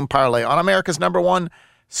same-game parlay on America's #1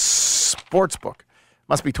 sportsbook.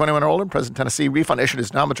 Must be 21 or older. Present Tennessee. Refund issued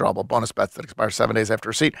is non-withdrawable. Bonus bets that expire 7 days after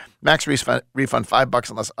receipt. Max refund $5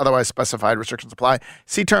 unless otherwise specified. Restrictions apply.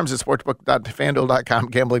 See terms at sportsbook.fanduel.com.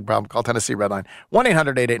 Gambling problem. Call Tennessee Redline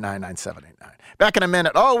 1-800-889-9789. Back in a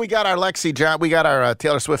minute. Oh, we got our Lexi Johnston. We got our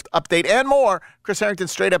Taylor Swift update and more. Chris Harrington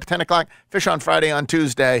straight up at 10 o'clock. Fish on Friday on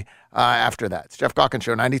Tuesday after that. It's Geoff Calkins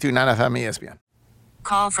Show, 92.9 FM ESPN.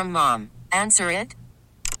 Call from mom. Answer it.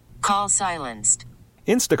 Call silenced.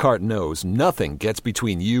 Instacart knows nothing gets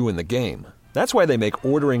between you and the game. That's why they make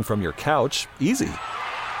ordering from your couch easy.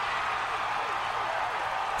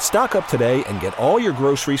 Stock up today and get all your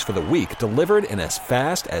groceries for the week delivered in as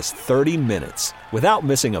fast as 30 minutes without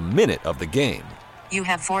missing a minute of the game. You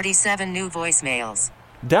have 47 new voicemails.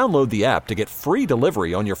 Download the app to get free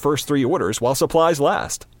delivery on your first 3 orders while supplies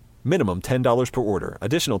last. Minimum $10 per order.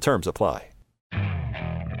 Additional terms apply.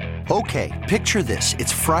 Okay, picture this.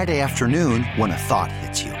 It's Friday afternoon when a thought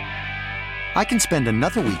hits you. I can spend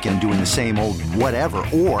another weekend doing the same old whatever,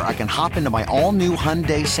 or I can hop into my all-new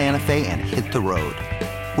Hyundai Santa Fe and hit the road.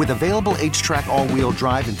 With available H-Track all-wheel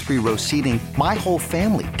drive and 3-row seating, my whole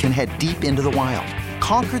family can head deep into the wild.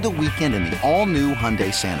 Conquer the weekend in the all-new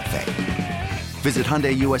Hyundai Santa Fe. Visit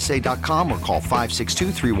HyundaiUSA.com or call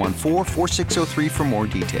 562-314-4603 for more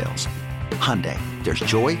details. Hyundai, there's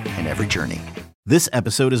joy in every journey. This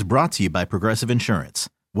episode is brought to you by Progressive Insurance.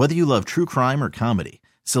 Whether you love true crime or comedy,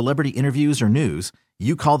 celebrity interviews or news,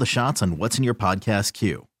 you call the shots on what's in your podcast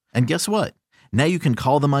queue. And guess what? Now you can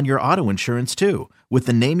call them on your auto insurance too with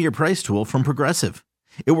the Name Your Price tool from Progressive.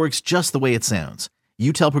 It works just the way it sounds.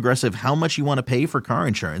 You tell Progressive how much you want to pay for car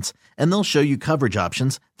insurance, and they'll show you coverage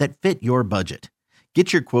options that fit your budget.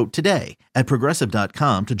 Get your quote today at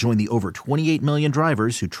Progressive.com to join the over 28 million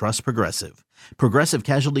drivers who trust Progressive. Progressive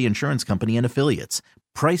Casualty Insurance Company and Affiliates.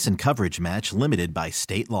 Price and coverage match limited by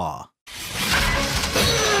state law.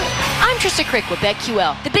 I'm Trista Crick with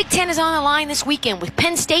BetQL. The Big Ten is on the line this weekend with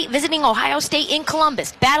Penn State visiting Ohio State in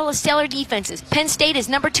Columbus. Battle of stellar defenses. Penn State is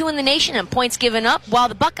number 2 in the nation in points given up, while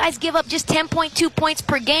the Buckeyes give up just 10.2 points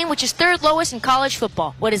per game, which is 3rd lowest in college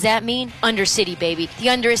football. What does that mean? Under City, baby. The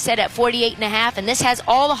under is set at 48.5, and this has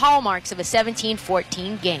all the hallmarks of a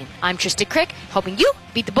 17-14 game. I'm Trista Crick, helping you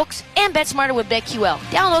beat the books and bet smarter with BetQL.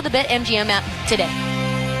 Download the BetMGM app today.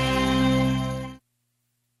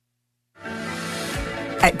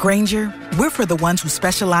 At Grainger, we're for the ones who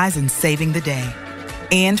specialize in saving the day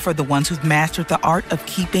and for the ones who've mastered the art of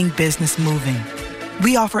keeping business moving.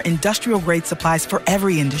 We offer industrial-grade supplies for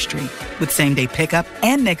every industry with same-day pickup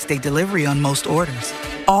and next-day delivery on most orders,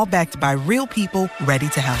 all backed by real people ready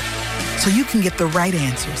to help. So you can get the right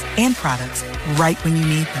answers and products right when you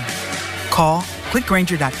need them. Call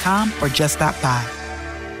quickgrainger.com or just stop by.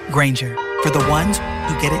 Grainger, for the ones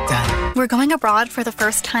who get it done. We're going abroad for the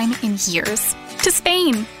first time in years. To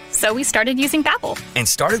Spain. So we started using Babbel. And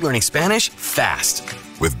started learning Spanish fast.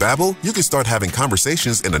 With Babbel, you can start having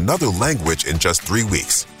conversations in another language in just 3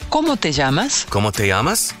 weeks. ¿Cómo te llamas? ¿Cómo te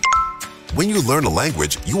llamas? When you learn a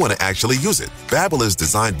language, you want to actually use it. Babbel is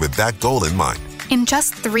designed with that goal in mind. In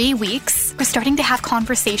just 3 weeks, we're starting to have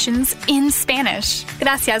conversations in Spanish.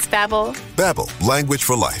 Gracias, Babbel. Babbel, language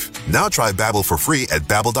for life. Now try Babbel for free at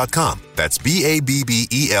Babbel.com. That's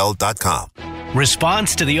BABBEL.com.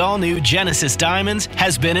 Response to the all-new Genesis Diamonds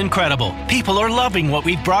has been incredible. People are loving what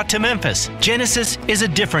we've brought to Memphis. Genesis is a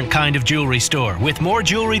different kind of jewelry store with more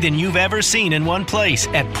jewelry than you've ever seen in one place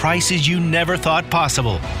at prices you never thought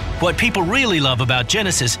possible. What people really love about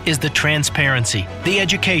Genesis is the transparency, the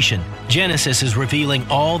education. Genesis is revealing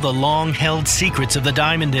all the long-held secrets of the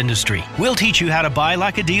diamond industry. We'll teach you how to buy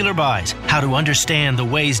like a dealer buys, how to understand the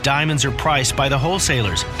ways diamonds are priced by the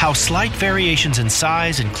wholesalers, how slight variations in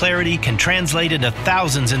size and clarity can translate into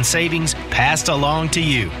thousands in savings passed along to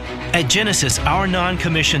you. At Genesis, our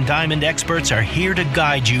non-commissioned diamond experts are here to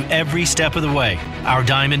guide you every step of the way. Our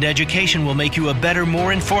diamond education will make you a better,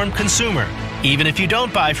 more informed consumer. Even if you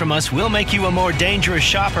don't buy from us, we'll make you a more dangerous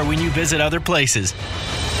shopper when you visit other places.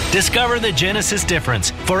 Discover the Genesis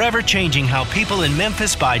difference, forever changing how people in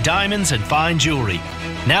Memphis buy diamonds and fine jewelry.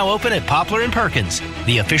 Now open at Poplar & Perkins,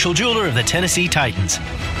 the official jeweler of the Tennessee Titans.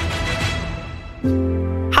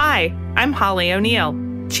 Hi, I'm Holly O'Neill,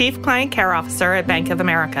 Chief Client Care Officer at Bank of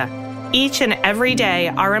America. Each and every day,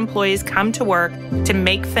 our employees come to work to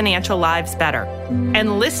make financial lives better.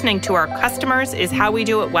 And listening to our customers is how we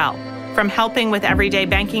do it well. From helping with everyday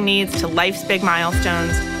banking needs to life's big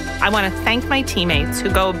milestones, I want to thank my teammates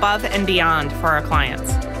who go above and beyond for our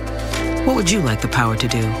clients. What would you like the power to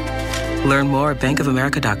do? Learn more at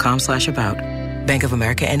bankofamerica.com/about. Bank of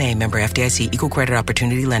America N.A., member FDIC, equal credit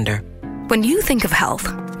opportunity lender. When you think of health,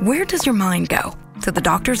 where does your mind go? To the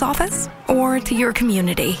doctor's office? Or to your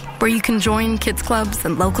community, where you can join kids clubs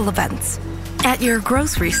and local events? At your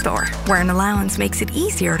grocery store, where an allowance makes it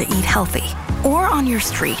easier to eat healthy? Or on your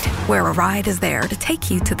street, where a ride is there to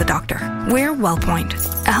take you to the doctor? We're WellPoint,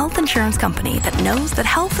 a health insurance company that knows that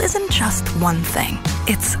health isn't just one thing.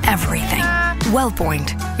 It's everything.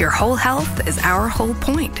 WellPoint, your whole health is our whole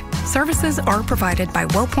point. Services are provided by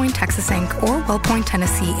WellPoint Texas Inc. or WellPoint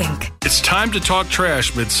Tennessee Inc. It's time to talk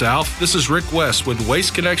trash, Mid-South. This is Rick West with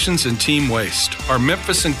Waste Connections and Team Waste. Our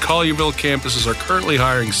Memphis and Collierville campuses are currently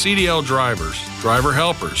hiring CDL drivers, driver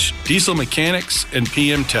helpers, diesel mechanics, and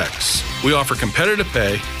PM techs. We offer competitive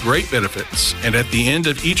pay, great benefits, and at the end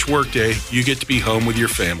of each workday, you get to be home with your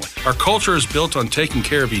family. Our culture is built on taking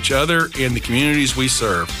care of each other and the communities we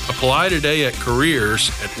serve. Apply today at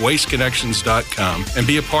careers@wasteconnections.com and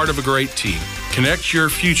be a part of a great team. Connect your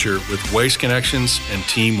future with Waste Connections and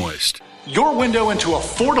Team Waste. Your window into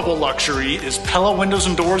affordable luxury is Pella Windows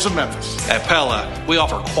and Doors of Memphis. At Pella, we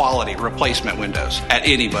offer quality replacement windows at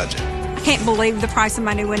any budget. Can't believe the price of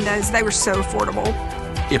my new windows. They were so affordable.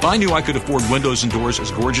 If I knew I could afford windows and doors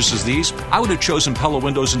as gorgeous as these, I would have chosen Pella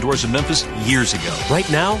Windows and Doors of Memphis years ago. Right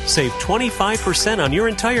now, save 25% on your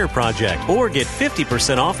entire project or get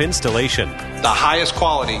 50% off installation. The highest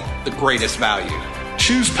quality, the greatest value.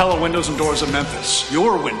 Choose Pella Windows and Doors of Memphis,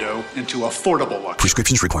 your window into affordable luxury.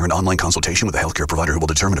 Prescriptions require an online consultation with a healthcare provider who will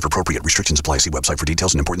determine if appropriate. Restrictions apply. See website for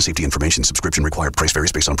details and important safety information. Subscription required. Price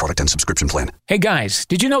varies based on product and subscription plan. Hey guys,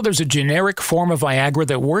 did you know there's a generic form of Viagra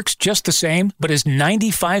that works just the same, but is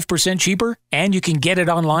 95% cheaper? And you can get it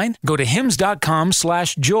online? Go to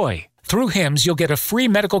hims.com/joy. Through HIMS, you'll get a free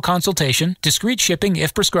medical consultation, discreet shipping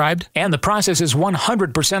if prescribed, and the process is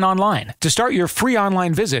 100% online. To start your free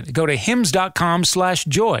online visit, go to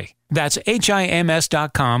hims.com/joy. That's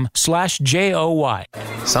HIMS.com/JOY.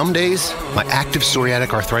 Some days, my active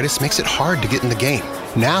psoriatic arthritis makes it hard to get in the game.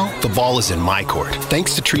 Now, the ball is in my court,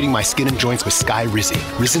 thanks to treating my skin and joints with Skyrizi,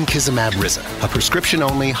 Risankizumab Riza, a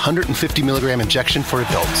prescription-only 150 milligram injection for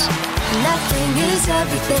adults. Nothing is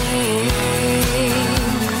everything.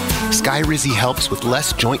 Skyrizi helps with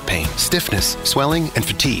less joint pain, stiffness, swelling, and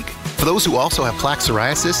fatigue. For those who also have plaque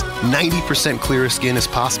psoriasis, 90% clearer skin is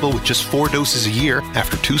possible with just 4 doses a year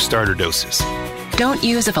after 2 starter doses. Don't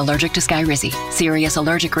use if allergic to Skyrizi. Serious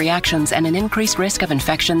allergic reactions and an increased risk of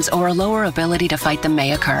infections or a lower ability to fight them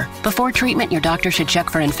may occur. Before treatment, your doctor should check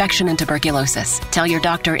for infection and tuberculosis. Tell your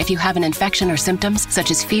doctor if you have an infection or symptoms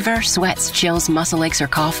such as fever, sweats, chills, muscle aches, or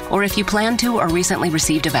cough, or if you plan to or recently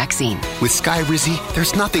received a vaccine. With Skyrizi,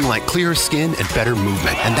 there's nothing like clearer skin and better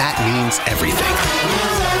movement, and that means everything.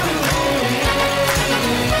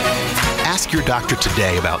 Ask your doctor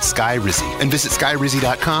today about Skyrizi and visit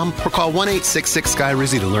Skyrizi.com or call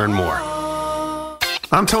 1-866-SKYRIZI to learn more.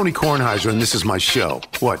 I'm Tony Kornheiser, and this is my show.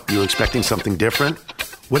 What, you expecting something different?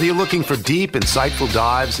 Whether you're looking for deep, insightful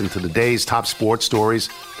dives into the day's top sports stories,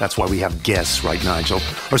 that's why we have guests, right, Nigel?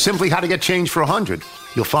 Or simply how to get change for 100,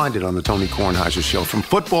 you'll find it on the Tony Kornheiser Show. From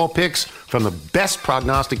football picks from the best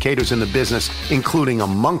prognosticators in the business, including a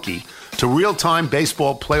monkey, to real-time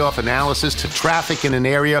baseball playoff analysis, to traffic in an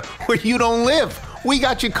area where you don't live. We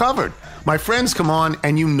got you covered. My friends come on,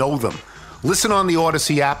 and you know them. Listen on the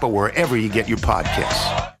Odyssey app or wherever you get your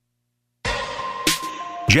podcasts.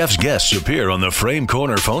 Geoff's guests appear on the Frame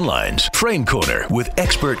Corner phone lines. Frame Corner, with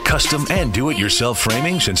expert custom and do-it-yourself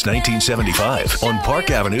framing since 1975 on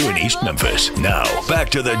Park Avenue in East Memphis. Now, back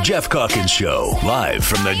to the Geoff Calkins Show, live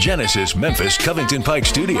from the Genesis Memphis Covington Pike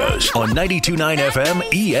Studios on 92.9 FM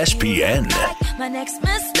ESPN. My next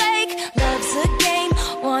mistake, love's a game,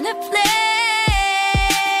 wanna play.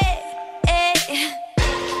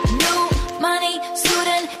 New money, suit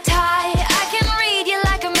and tie, I can read you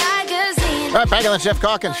like a magazine. All right, back on the Geoff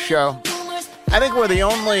Calkins Show. I think we're the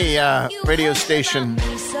only radio station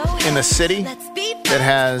in the city that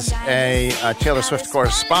has a Taylor Swift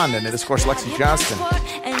correspondent. It is, of course, Lexi Johnston,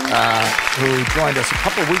 who joined us a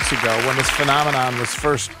couple weeks ago when this phenomenon was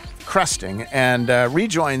first cresting, and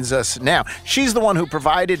rejoins us now. She's the one who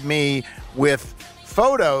provided me with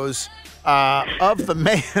photos of the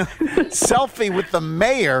mayor, selfie with the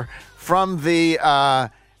mayor from the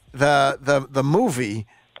movie.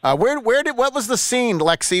 What was the scene,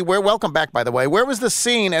 Lexi? Welcome back, by the way. Where was the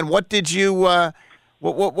scene, and what did you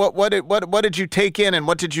what did you take in, and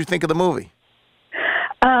what did you think of the movie?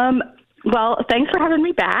 Well, thanks for having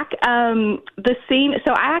me back. The scene.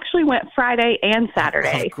 So I actually went Friday and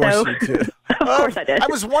Saturday. Of course you did. Of course I did. I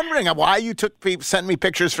was wondering why you sent me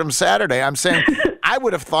pictures from Saturday. I'm saying I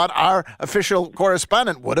would have thought our official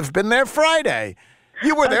correspondent would have been there Friday.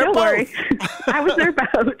 You were there don't both. worry. I was there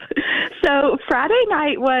both. So Friday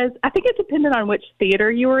night was, I think it depended on which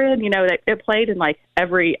theater you were in. You know, it played in like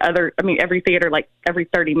every theater, like every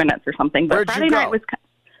 30 minutes or something. But Where'd Friday you go? night was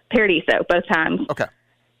Paradiso both times. Okay.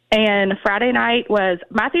 And Friday night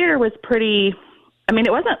my theater was pretty,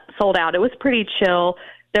 it wasn't sold out. It was pretty chill.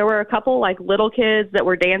 There were a couple like little kids that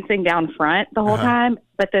were dancing down front the whole time.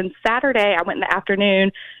 But then Saturday, I went in the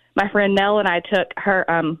afternoon. My friend Nell and I took her,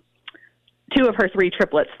 two of her three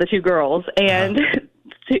triplets, the two girls, and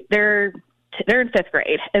they're in fifth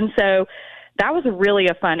grade. And so that was really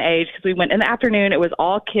a fun age because we went in the afternoon. It was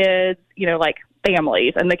all kids, like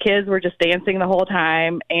families, and the kids were just dancing the whole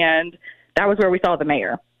time. And that was where we saw the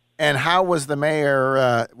mayor. And how was the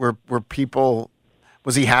mayor? Were people?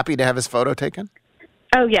 Was he happy to have his photo taken?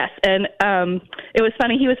 Oh yes, and it was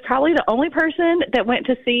funny. He was probably the only person that went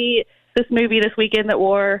to see this movie this weekend that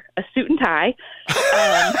wore a suit and tie.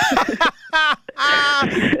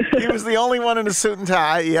 He was the only one in a suit and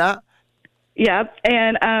tie. Yeah. Yep,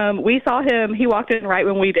 and we saw him. He walked in right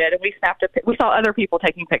when we did, and we snapped we saw other people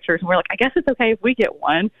taking pictures, and we're like, I guess it's okay if we get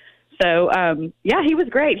one. So, he was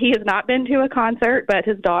great. He has not been to a concert, but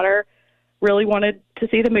his daughter really wanted to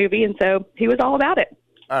see the movie, and so he was all about it.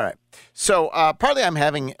 All right. So, partly I'm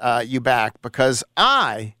having you back because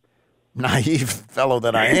I, naive fellow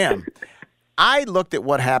that I am, I looked at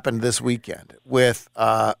what happened this weekend with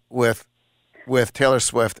Taylor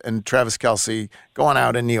Swift and Travis Kelce going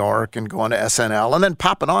out in New York and going to SNL and then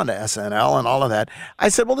popping on to SNL and all of that. I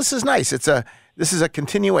said, well, this is nice. This is a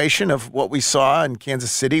continuation of what we saw in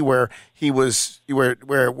Kansas City where he was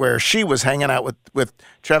where she was hanging out with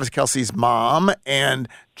Travis Kelce's mom and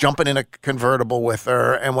jumping in a convertible with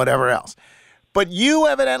her and whatever else. But you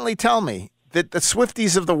evidently tell me that the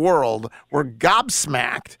Swifties of the world were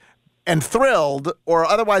gobsmacked and thrilled or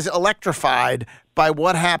otherwise electrified by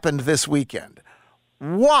what happened this weekend.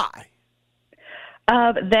 Why?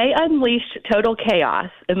 They unleashed total chaos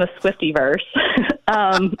in the Swiftyverse,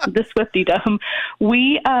 the Swiftydom.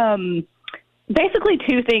 We basically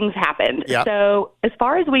two things happened. Yep. So as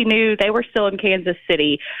far as we knew, they were still in Kansas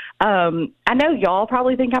City. I know y'all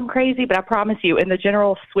probably think I'm crazy, but I promise you, in the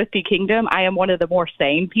general Swifty kingdom, I am one of the more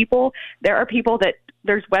sane people. There are people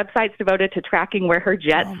there's websites devoted to tracking where her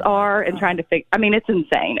jets are and trying to figure. It's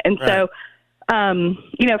insane. And so.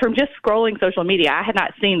 From just scrolling social media, I had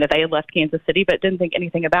not seen that they had left Kansas City, but didn't think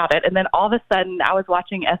anything about it. And then all of a sudden I was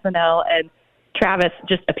watching SNL and Travis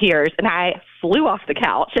just appears and I flew off the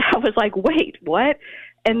couch. I was like, wait, what?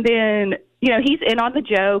 And then, he's in on the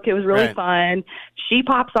joke. It was really fun. She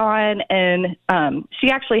pops on and she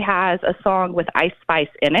actually has a song with Ice Spice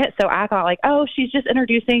in it. So I thought she's just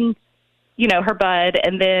introducing, her bud.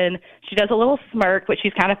 And then she does a little smirk, which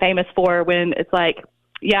she's kind of famous for when it's like,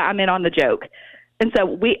 yeah, I'm in on the joke. And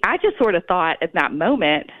so I just sort of thought at that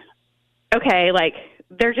moment, okay,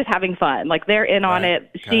 they're just having fun. They're in on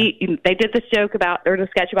it. Okay. They did this joke the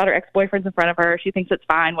sketch about her ex-boyfriends in front of her. She thinks it's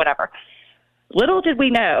fine, whatever. Little did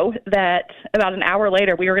we know that about an hour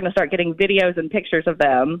later, we were going to start getting videos and pictures of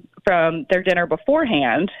them from their dinner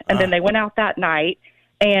beforehand. And then they went out that night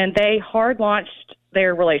and they hard launched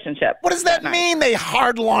their relationship. What does that mean? They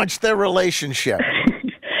hard launched their relationship?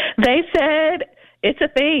 They said, it's a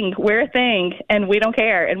thing. We're a thing, and we don't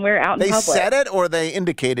care, and we're out in public. They said it, or they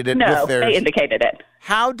indicated it? No, with their... they indicated it.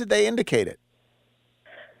 How did they indicate it?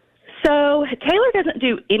 So Taylor doesn't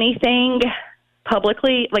do anything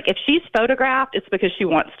publicly. If she's photographed, it's because she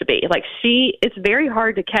wants to be. It's very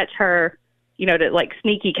hard to catch her, to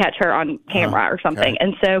sneaky catch her on camera or something. Okay.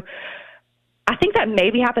 And so I think that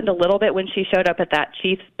maybe happened a little bit when she showed up at that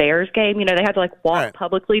Chiefs-Bears game. They had to walk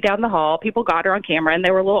publicly down the hall. People got her on camera, and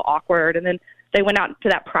they were a little awkward, and then they went out to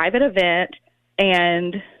that private event,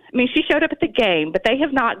 and, she showed up at the game, but they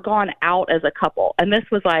have not gone out as a couple. And this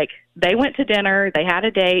was they went to dinner, they had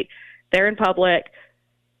a date, they're in public,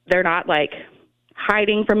 they're not,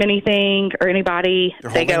 hiding from anything or anybody.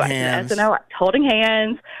 They go to SNL holding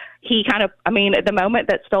hands. He kind of, the moment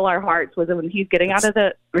that stole our hearts was when she's getting out of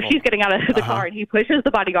the car, and he pushes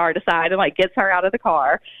the bodyguard aside and, gets her out of the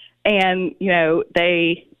car. And,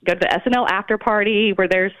 they go to the SNL after party where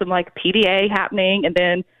there's some PDA happening. And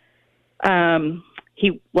then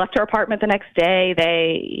he left her apartment the next day.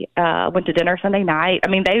 They went to dinner Sunday night.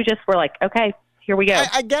 They just were okay, here we go.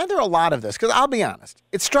 I gather a lot of this because I'll be honest.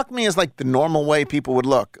 It struck me as the normal way people would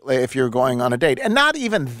look if you're going on a date, and not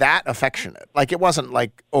even that affectionate. It wasn't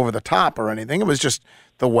over the top or anything. It was just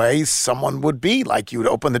the way someone would be. You'd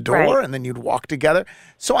open the door and then you'd walk together.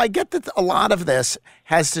 So I get that a lot of this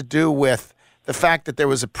has to do with the fact that there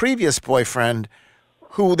was a previous boyfriend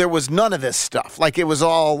who there was none of this stuff. Like it was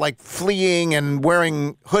all like fleeing and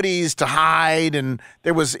wearing hoodies to hide, and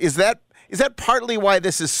there was. Is that partly why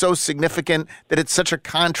this is so significant? That it's such a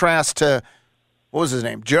contrast to what was his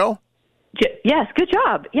name, Joe? Yes, good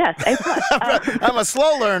job. Yes, A+. I'm a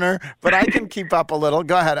slow learner, but I can keep up a little.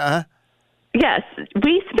 Go ahead. Yes,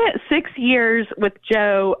 we spent 6 years with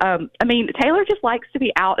Joe. Taylor just likes to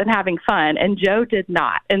be out and having fun, and Joe did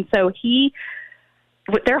not. And so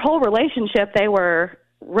with their whole relationship, they were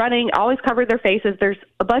running, always covered their faces. There's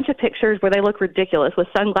a bunch of pictures where they look ridiculous with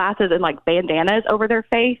sunglasses and like bandanas over their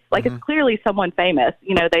face. Like It's clearly someone famous.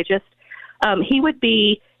 They just, he would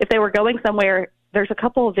be, if they were going somewhere, there's a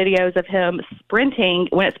couple of videos of him sprinting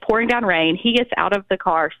when it's pouring down rain. He gets out of the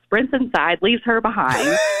car, sprints inside, leaves her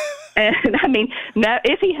behind. And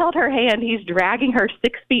if he held her hand, he's dragging her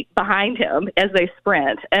 6 feet behind him as they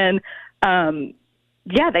sprint. And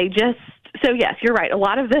so yes, you're right. A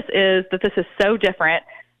lot of this is that this is so different.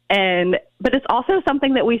 But it's also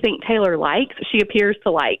something that we think Taylor likes. She appears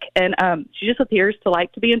to like, and she just appears to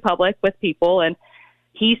like to be in public with people. And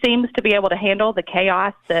he seems to be able to handle the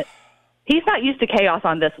chaos that he's not used to chaos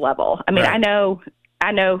on this level. Right. I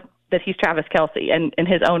know that he's Travis Kelce, and in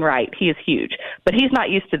his own right, he is huge, but he's not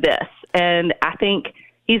used to this. And I think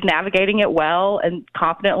he's navigating it well and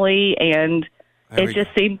confidently, and it just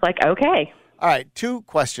seems like okay. All right, 2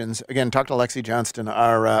 questions. Again, talk to Lexi Johnston,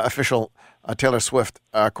 our official Taylor Swift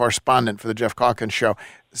correspondent for the Geoff Calkins Show.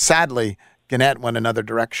 Sadly, Gannett went another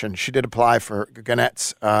direction. She did apply for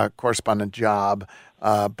Gannett's correspondent job,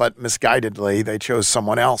 but misguidedly, they chose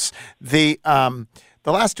someone else. The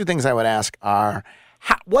last 2 things I would ask are,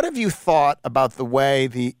 what have you thought about the way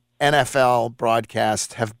the NFL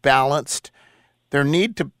broadcasts have balanced their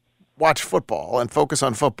need to watch football and focus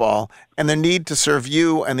on football and the need to serve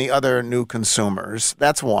you and the other new consumers?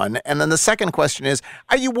 That's one. And then the second question is,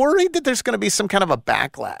 are you worried that there's going to be some kind of a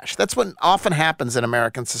backlash? That's what often happens in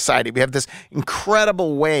American society. We have this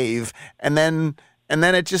incredible wave, and then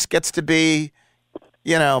it just gets to be,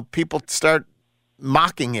 people start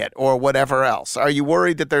mocking it or whatever else. Are you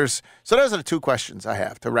worried that there's... So those are the 2 questions I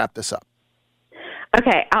have to wrap this up.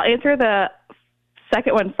 Okay, I'll answer the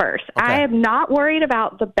second one first. Okay. I am not worried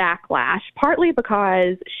about the backlash, partly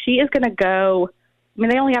because she is going to go...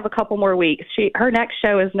 they only have a couple more weeks. Her next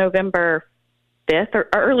show is November 5th or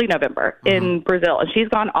early November in Brazil, and she's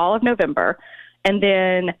gone all of November. And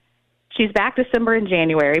then she's back December and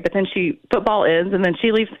January, but then football ends, and then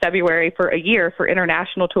she leaves February for a year for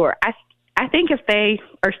international tour. I think if they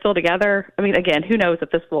are still together, again, who knows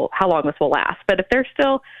how long this will last, but if they're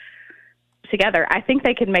still together, I think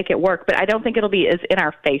they can make it work, but I don't think it'll be as in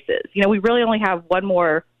our faces. We really only have 1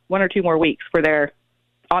 or 2 more weeks where they're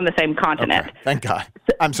on the same continent. Okay. Thank God.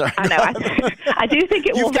 I'm sorry. I know. I do think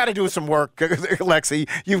it will. You've got to do some work, Lexi.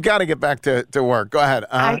 You've got to get back to work. Go ahead.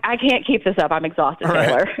 I can't keep this up. I'm exhausted,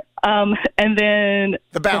 Taylor. And then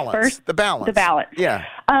the balance. The balance. Yeah.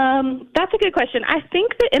 That's a good question. I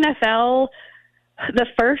think the NFL, the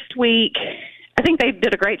first week, I think they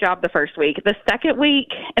did a great job the first week. The second week,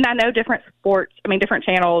 and I know different sports, different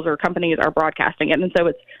channels or companies are broadcasting it, and so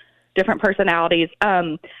it's different personalities.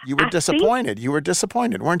 You were disappointed. You were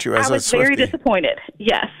disappointed, weren't you? I was very disappointed.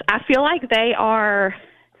 Yes. I feel like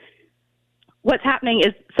what's happening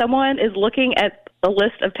is someone is looking at a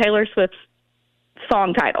list of Taylor Swift's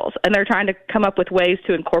song titles, and they're trying to come up with ways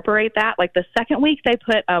to incorporate that. Like the second week, they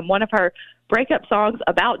put one of her breakup songs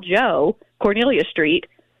about Joe, Cornelia Street.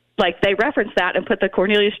 Like they referenced that and put the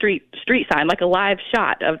Cornelia Street sign, like a live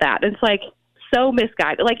shot of that. And it's like so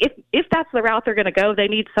misguided. Like if that's the route they're going to go, they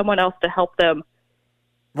need someone else to help them.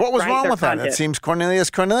 What was wrong with that? It seems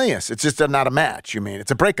Cornelius. It's just not a match. You mean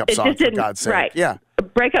it's a breakup song, for God's sake? Right. Yeah. A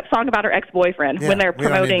breakup song about her ex-boyfriend when they're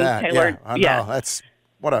promoting Taylor. Yeah. That's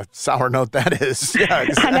what a sour note that is. Yeah,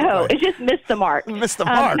 exactly. I know. It just missed the mark. Missed the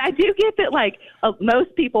mark. And I do get that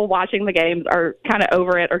most people watching the games are kind of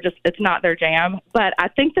over it or just it's not their jam. But I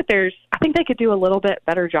think that they could do a little bit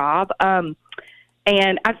better job.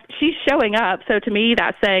 And she's showing up. So to me,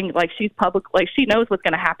 that's saying she's public, she knows what's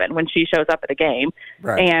going to happen when she shows up at a game.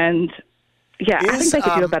 Right. And I think they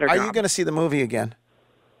could do a better job. Are you going to see the movie again?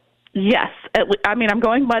 Yes. I'm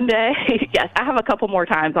going Monday. Yes. I have a couple more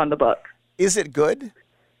times on the book. Is it good?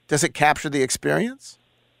 Does it capture the experience?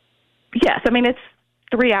 Yes. It's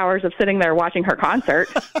 3 hours of sitting there watching her concert.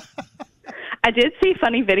 I did see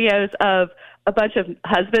funny videos of a bunch of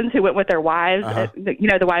husbands who went with their wives.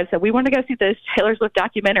 The wives said, we want to go see this Taylor Swift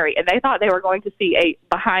documentary. And they thought they were going to see a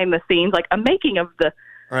behind the scenes, like a making of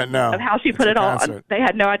of how she put it all on. They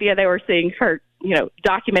had no idea they were seeing her,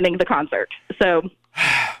 documenting the concert. So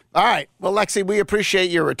All right. Well, Lexi, we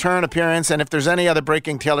appreciate your return appearance, and if there's any other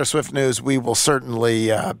breaking Taylor Swift news, we will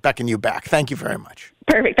certainly beckon you back. Thank you very much.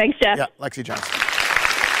 Perfect. Thanks, Geoff. Yeah, Lexi Johnston.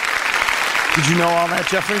 Did you know all that,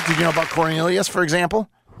 Jeffrey? Did you know about Cornelius, for example?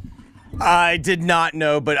 I did not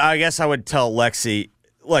know, but I guess I would tell Lexi,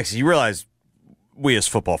 you realize we as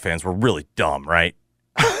football fans were really dumb, right?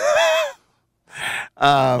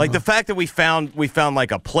 Like the fact that we found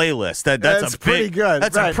like a playlist that's pretty good.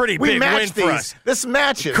 That's right. a pretty big win for us. This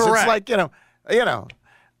matches. Correct. It's like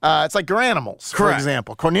it's like Garanimals, for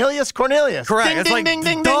example. Cornelius. Correct. Ding, It's ding, like, ding,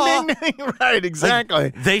 ding, duh. ding, ding, ding. Right. Exactly.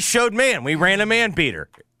 Like, they showed man. We ran a man beater.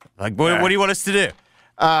 Like what do you want us to do?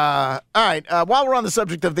 All right. While we're on the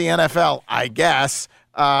subject of the NFL, I guess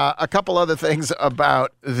a couple other things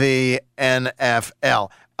about the NFL.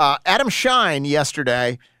 Adam Shine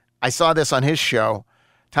yesterday. I saw this on his show.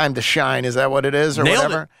 Time to Shine, is that what it is, or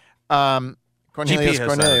Nailed whatever? Cornelius.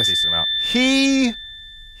 He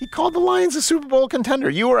called the Lions a Super Bowl contender.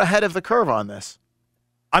 You were ahead of the curve on this.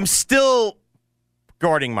 I'm still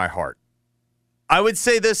guarding my heart. I would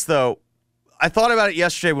say this, though. I thought about it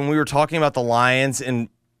yesterday when we were talking about the Lions and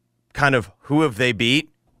kind of who have they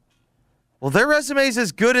beat. Well, their resume is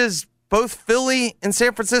as good as both Philly and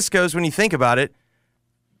San Francisco's when you think about it.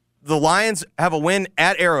 The Lions have a win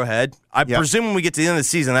at Arrowhead. I presume when we get to the end of the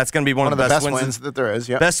season, that's going to be one of the best wins that there is.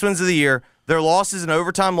 Yep. Best wins of the year. Their loss is an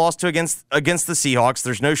overtime loss against the Seahawks.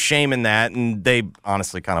 There's no shame in that, and they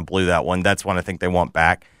honestly kind of blew that one. That's one I think they want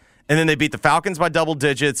back. And then they beat the Falcons by double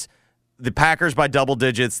digits, the Packers by double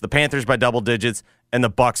digits, the Panthers by double digits, and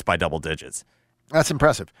the Bucs by double digits. That's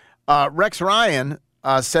impressive. Rex Ryan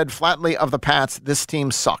said flatly of the Pats, this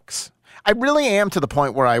team sucks. I really am to the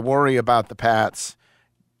point where I worry about the Pats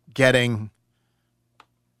getting,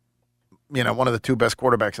 one of the two best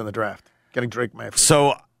quarterbacks in the draft, getting Drake May.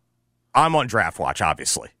 So I'm on draft watch,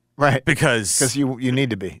 obviously. Right. Because you need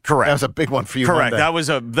to be. Correct. That was a big one for you. Correct. By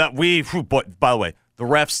the way, the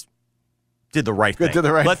refs did the right thing.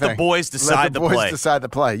 Let the boys decide the play. Let the boys decide the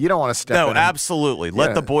play. You don't want to step in. No, absolutely.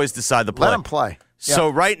 Let the boys decide the play. Let them play. So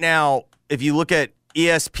right now, if you look at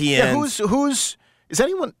ESPN. Is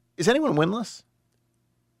anyone winless?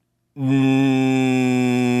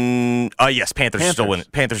 Yes, Panthers are still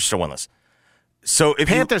winless. So if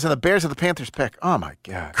Panthers and the Bears are the Panthers pick. Oh my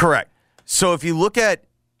God. Correct. So if you look at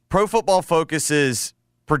Pro Football Focus's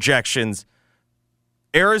projections,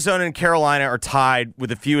 Arizona and Carolina are tied with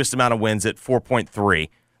the fewest amount of wins at 4.3.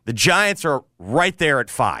 The Giants are right there at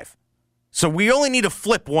 5. So we only need to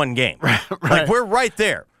flip one game. Right. Like we're right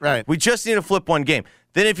there. Right. We just need to flip one game.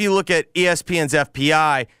 Then if you look at ESPN's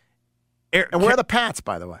FPI, and where are the Pats,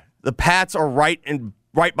 by the way? The Pats are right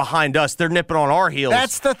behind us. They're nipping on our heels.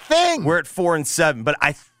 That's the thing. We're at 4-7, but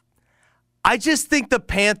I just think the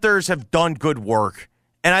Panthers have done good work,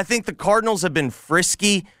 and I think the Cardinals have been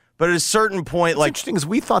frisky. But at a certain point, what's interesting is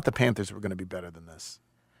we thought the Panthers were going to be better than this,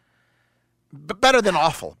 better than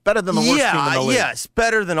awful, better than the worst team in the league. Yes,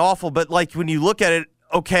 better than awful. But like when you look at it,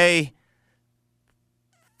 okay,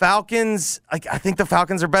 Falcons. I think the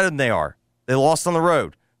Falcons are better than they are. They lost on the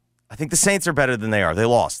road. I think the Saints are better than they are. They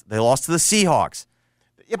lost. They lost to the Seahawks.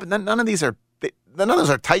 Yeah, but none of these are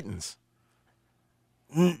Titans.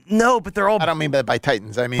 No, but they're all. I don't mean by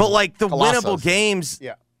Titans. I mean, but like the Colossus. Winnable games.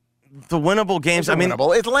 Yeah, the winnable games.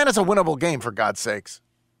 Atlanta's a winnable game for God's sakes.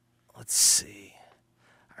 Let's see.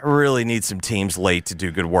 I really need some teams late to do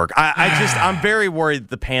good work. I'm very worried.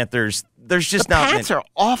 The Panthers. There's just the Pats are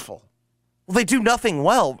awful. Well, they do nothing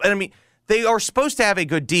well. And I mean, they are supposed to have a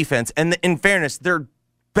good defense, and in fairness, they're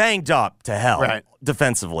banged up to hell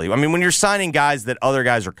defensively. I mean, when you're signing guys that other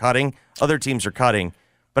guys are cutting, other teams are cutting.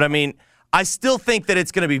 But I mean, I still think that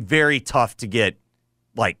it's going to be very tough to get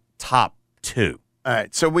like top 2. All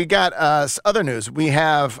right, so we got other news. We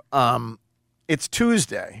have it's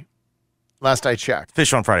Tuesday. Last I checked,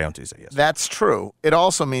 Fish on Friday on Tuesday. Yes, that's true. It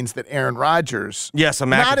also means that Aaron Rodgers,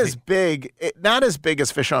 not as big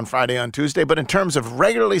as Fish on Friday on Tuesday, but in terms of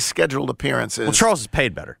regularly scheduled appearances, well, Charles is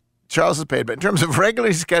paid better. But in terms of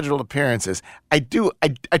regularly scheduled appearances, I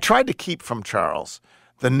tried to keep from Charles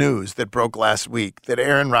the news that broke last week that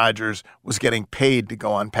Aaron Rodgers was getting paid to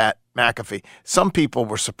go on Pat McAfee. Some people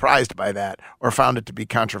were surprised by that or found it to be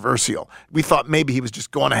controversial. We thought maybe he was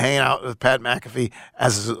just going to hang out with Pat McAfee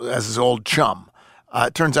as his old chum.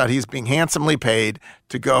 It turns out he's being handsomely paid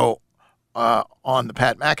to go on the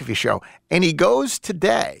Pat McAfee show. And he goes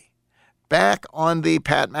today back on the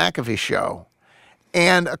Pat McAfee show.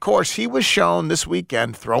 And, of course, he was shown this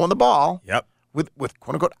weekend throwing the ball with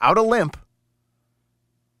quote-unquote, out of limp.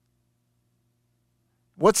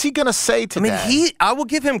 What's he going to say today? I mean, I will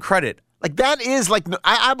give him credit. Like, that is, like,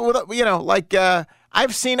 I've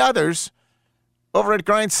seen others over at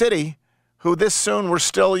Grind City who this soon were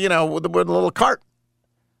still, with a little cart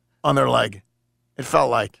on their leg, it felt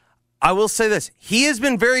like. I will say this. He has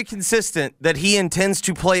been very consistent that he intends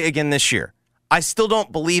to play again this year. I still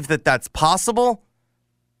don't believe that that's possible,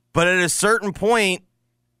 but at a certain point...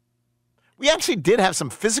 We actually did have some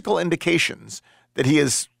physical indications that he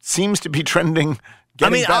seems to be trending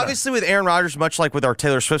getting better. Obviously with Aaron Rodgers, much like with our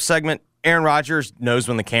Taylor Swift segment, Aaron Rodgers knows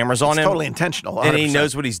when the camera's on him. It's totally intentional, 100%. And he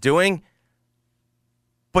knows what he's doing.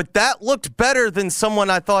 But that looked better than someone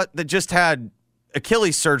I thought that just had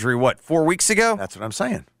Achilles surgery, 4 weeks ago? That's what I'm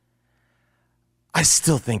saying. I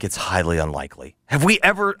still think it's highly unlikely. Have we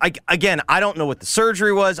ever, again, I don't know what the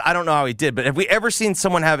surgery was. I don't know how he did, but have we ever seen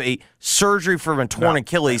someone have a surgery for a torn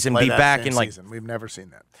Achilles and be back in season. We've never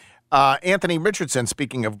seen that. Anthony Richardson,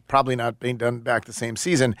 speaking of probably not being done back the same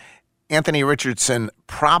season, Anthony Richardson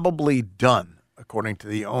probably done, according to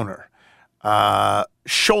the owner.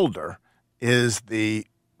 Shoulder is the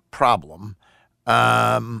problem.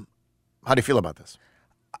 How do you feel about this?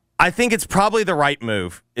 I think it's probably the right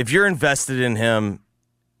move. If you're invested in him,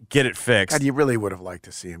 get it fixed. God, you really would have liked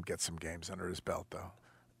to see him get some games under his belt, though.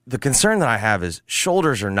 The concern that I have is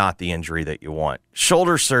shoulders are not the injury that you want.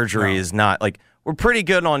 Shoulder surgery is not, we're pretty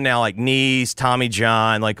good on now, knees, Tommy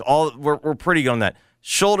John, we're pretty good on that.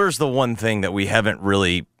 Shoulder's the one thing that we haven't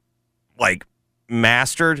really,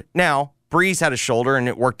 mastered. Now, Breeze had a shoulder, and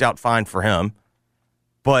it worked out fine for him.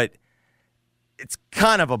 But it's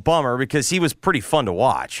kind of a bummer because he was pretty fun to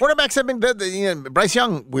watch. Quarterbacks have been Bryce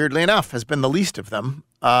Young, weirdly enough, has been the least of them.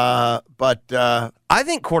 But I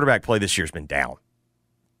think quarterback play this year's been down.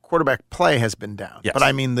 Quarterback play has been down. Yes. But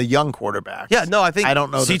I mean the young quarterbacks. Yeah, no, I think I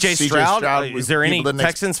don't know C.J. Stroud is there any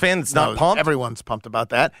Texans fan that's not pumped? Everyone's pumped about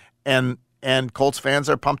that. And Colts fans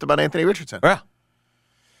are pumped about Anthony Richardson. Yeah.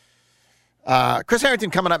 Chris Harrington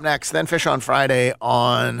coming up next, then Fish on Friday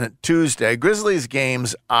on Tuesday. Grizzlies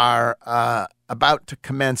games are about to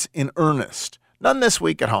commence in earnest. None this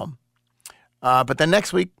week at home. But then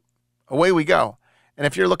next week, away we go. And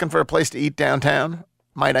if you're looking for a place to eat downtown,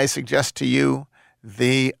 might I suggest to you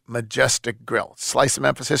the Majestic Grill. Slice of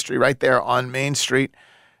Memphis history right there on Main Street.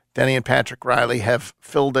 Denny and Patrick Riley have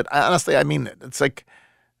filled it. Honestly, I mean it. It's like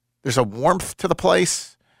there's a warmth to the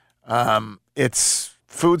place. It's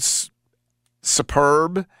food's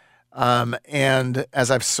superb. And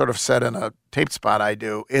as I've sort of said in a taped spot I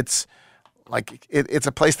do, it's like it's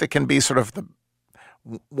a place that can be sort of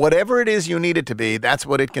whatever it is you need it to be, that's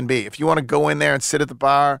what it can be. If you want to go in there and sit at the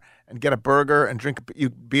bar and get a burger and drink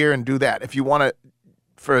beer and do that. If you want to,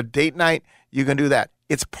 for a date night, you can do that.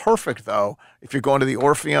 It's perfect, though, if you're going to the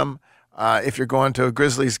Orpheum, if you're going to a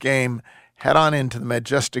Grizzlies game, head on into the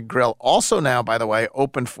Majestic Grill. Also now, by the way,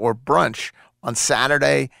 open for brunch on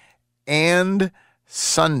Saturday and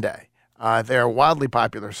Sunday. They're wildly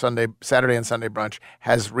popular. Saturday and Sunday brunch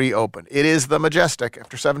has reopened. It is the Majestic,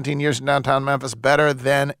 after 17 years in downtown Memphis, better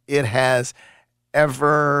than it has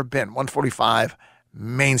ever been. 145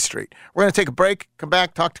 Main Street. We're going to take a break, come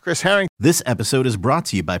back, talk to Chris Herring. This episode is brought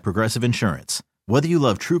to you by Progressive Insurance. Whether you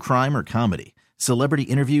love true crime or comedy, celebrity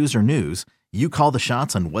interviews or news, you call the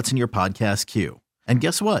shots on what's in your podcast queue. And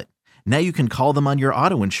guess what? Now you can call them on your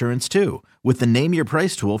auto insurance too, with the Name Your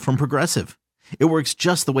Price tool from Progressive. It works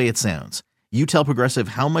just the way it sounds. You tell Progressive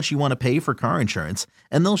how much you want to pay for car insurance,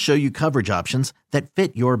 and they'll show you coverage options that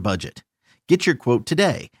fit your budget. Get your quote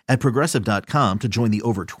today at Progressive.com to join the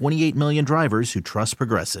over 28 million drivers who trust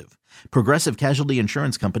Progressive. Progressive Casualty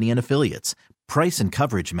Insurance Company and Affiliates. Price and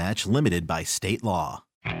coverage match limited by state law.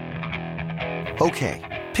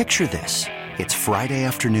 Okay, picture this. It's Friday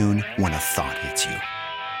afternoon when a thought hits you.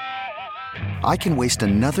 I can waste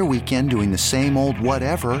another weekend doing the same old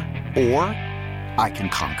whatever, or I can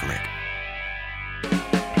conquer it.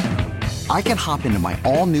 I can hop into my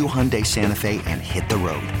all-new Hyundai Santa Fe and hit the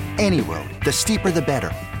road. Any road. The steeper, the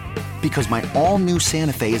better. Because my all-new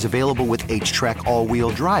Santa Fe is available with H-Track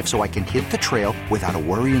all-wheel drive, so I can hit the trail without a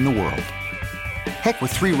worry in the world. Heck,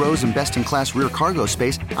 with 3 rows and best-in-class rear cargo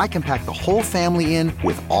space, I can pack the whole family in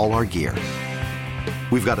with all our gear.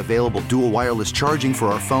 We've got available dual wireless charging for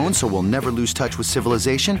our phones, so we'll never lose touch with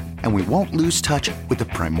civilization, and we won't lose touch with the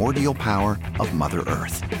primordial power of Mother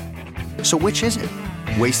Earth. So which is it?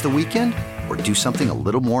 Waste the weekend or do something a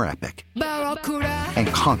little more epic? And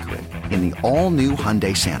conquer it in the all-new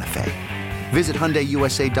Hyundai Santa Fe. Visit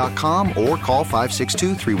HyundaiUSA.com or call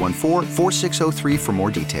 562-314-4603 for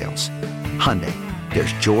more details. Hyundai,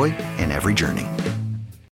 there's joy in every journey.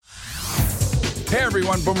 Hair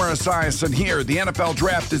everyone, Boomer Esiason here. The NFL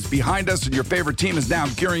draft is behind us and your favorite team is now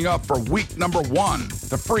gearing up for week number 1.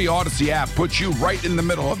 The free Odyssey app puts you right in the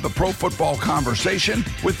middle of the pro football conversation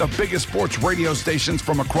with the biggest sports radio stations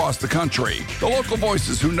from across the country. The local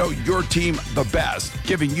voices who know your team the best,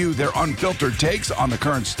 giving you their unfiltered takes on the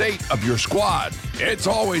current state of your squad. It's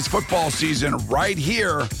always football season right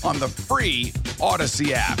here on the free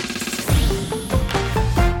Odyssey app.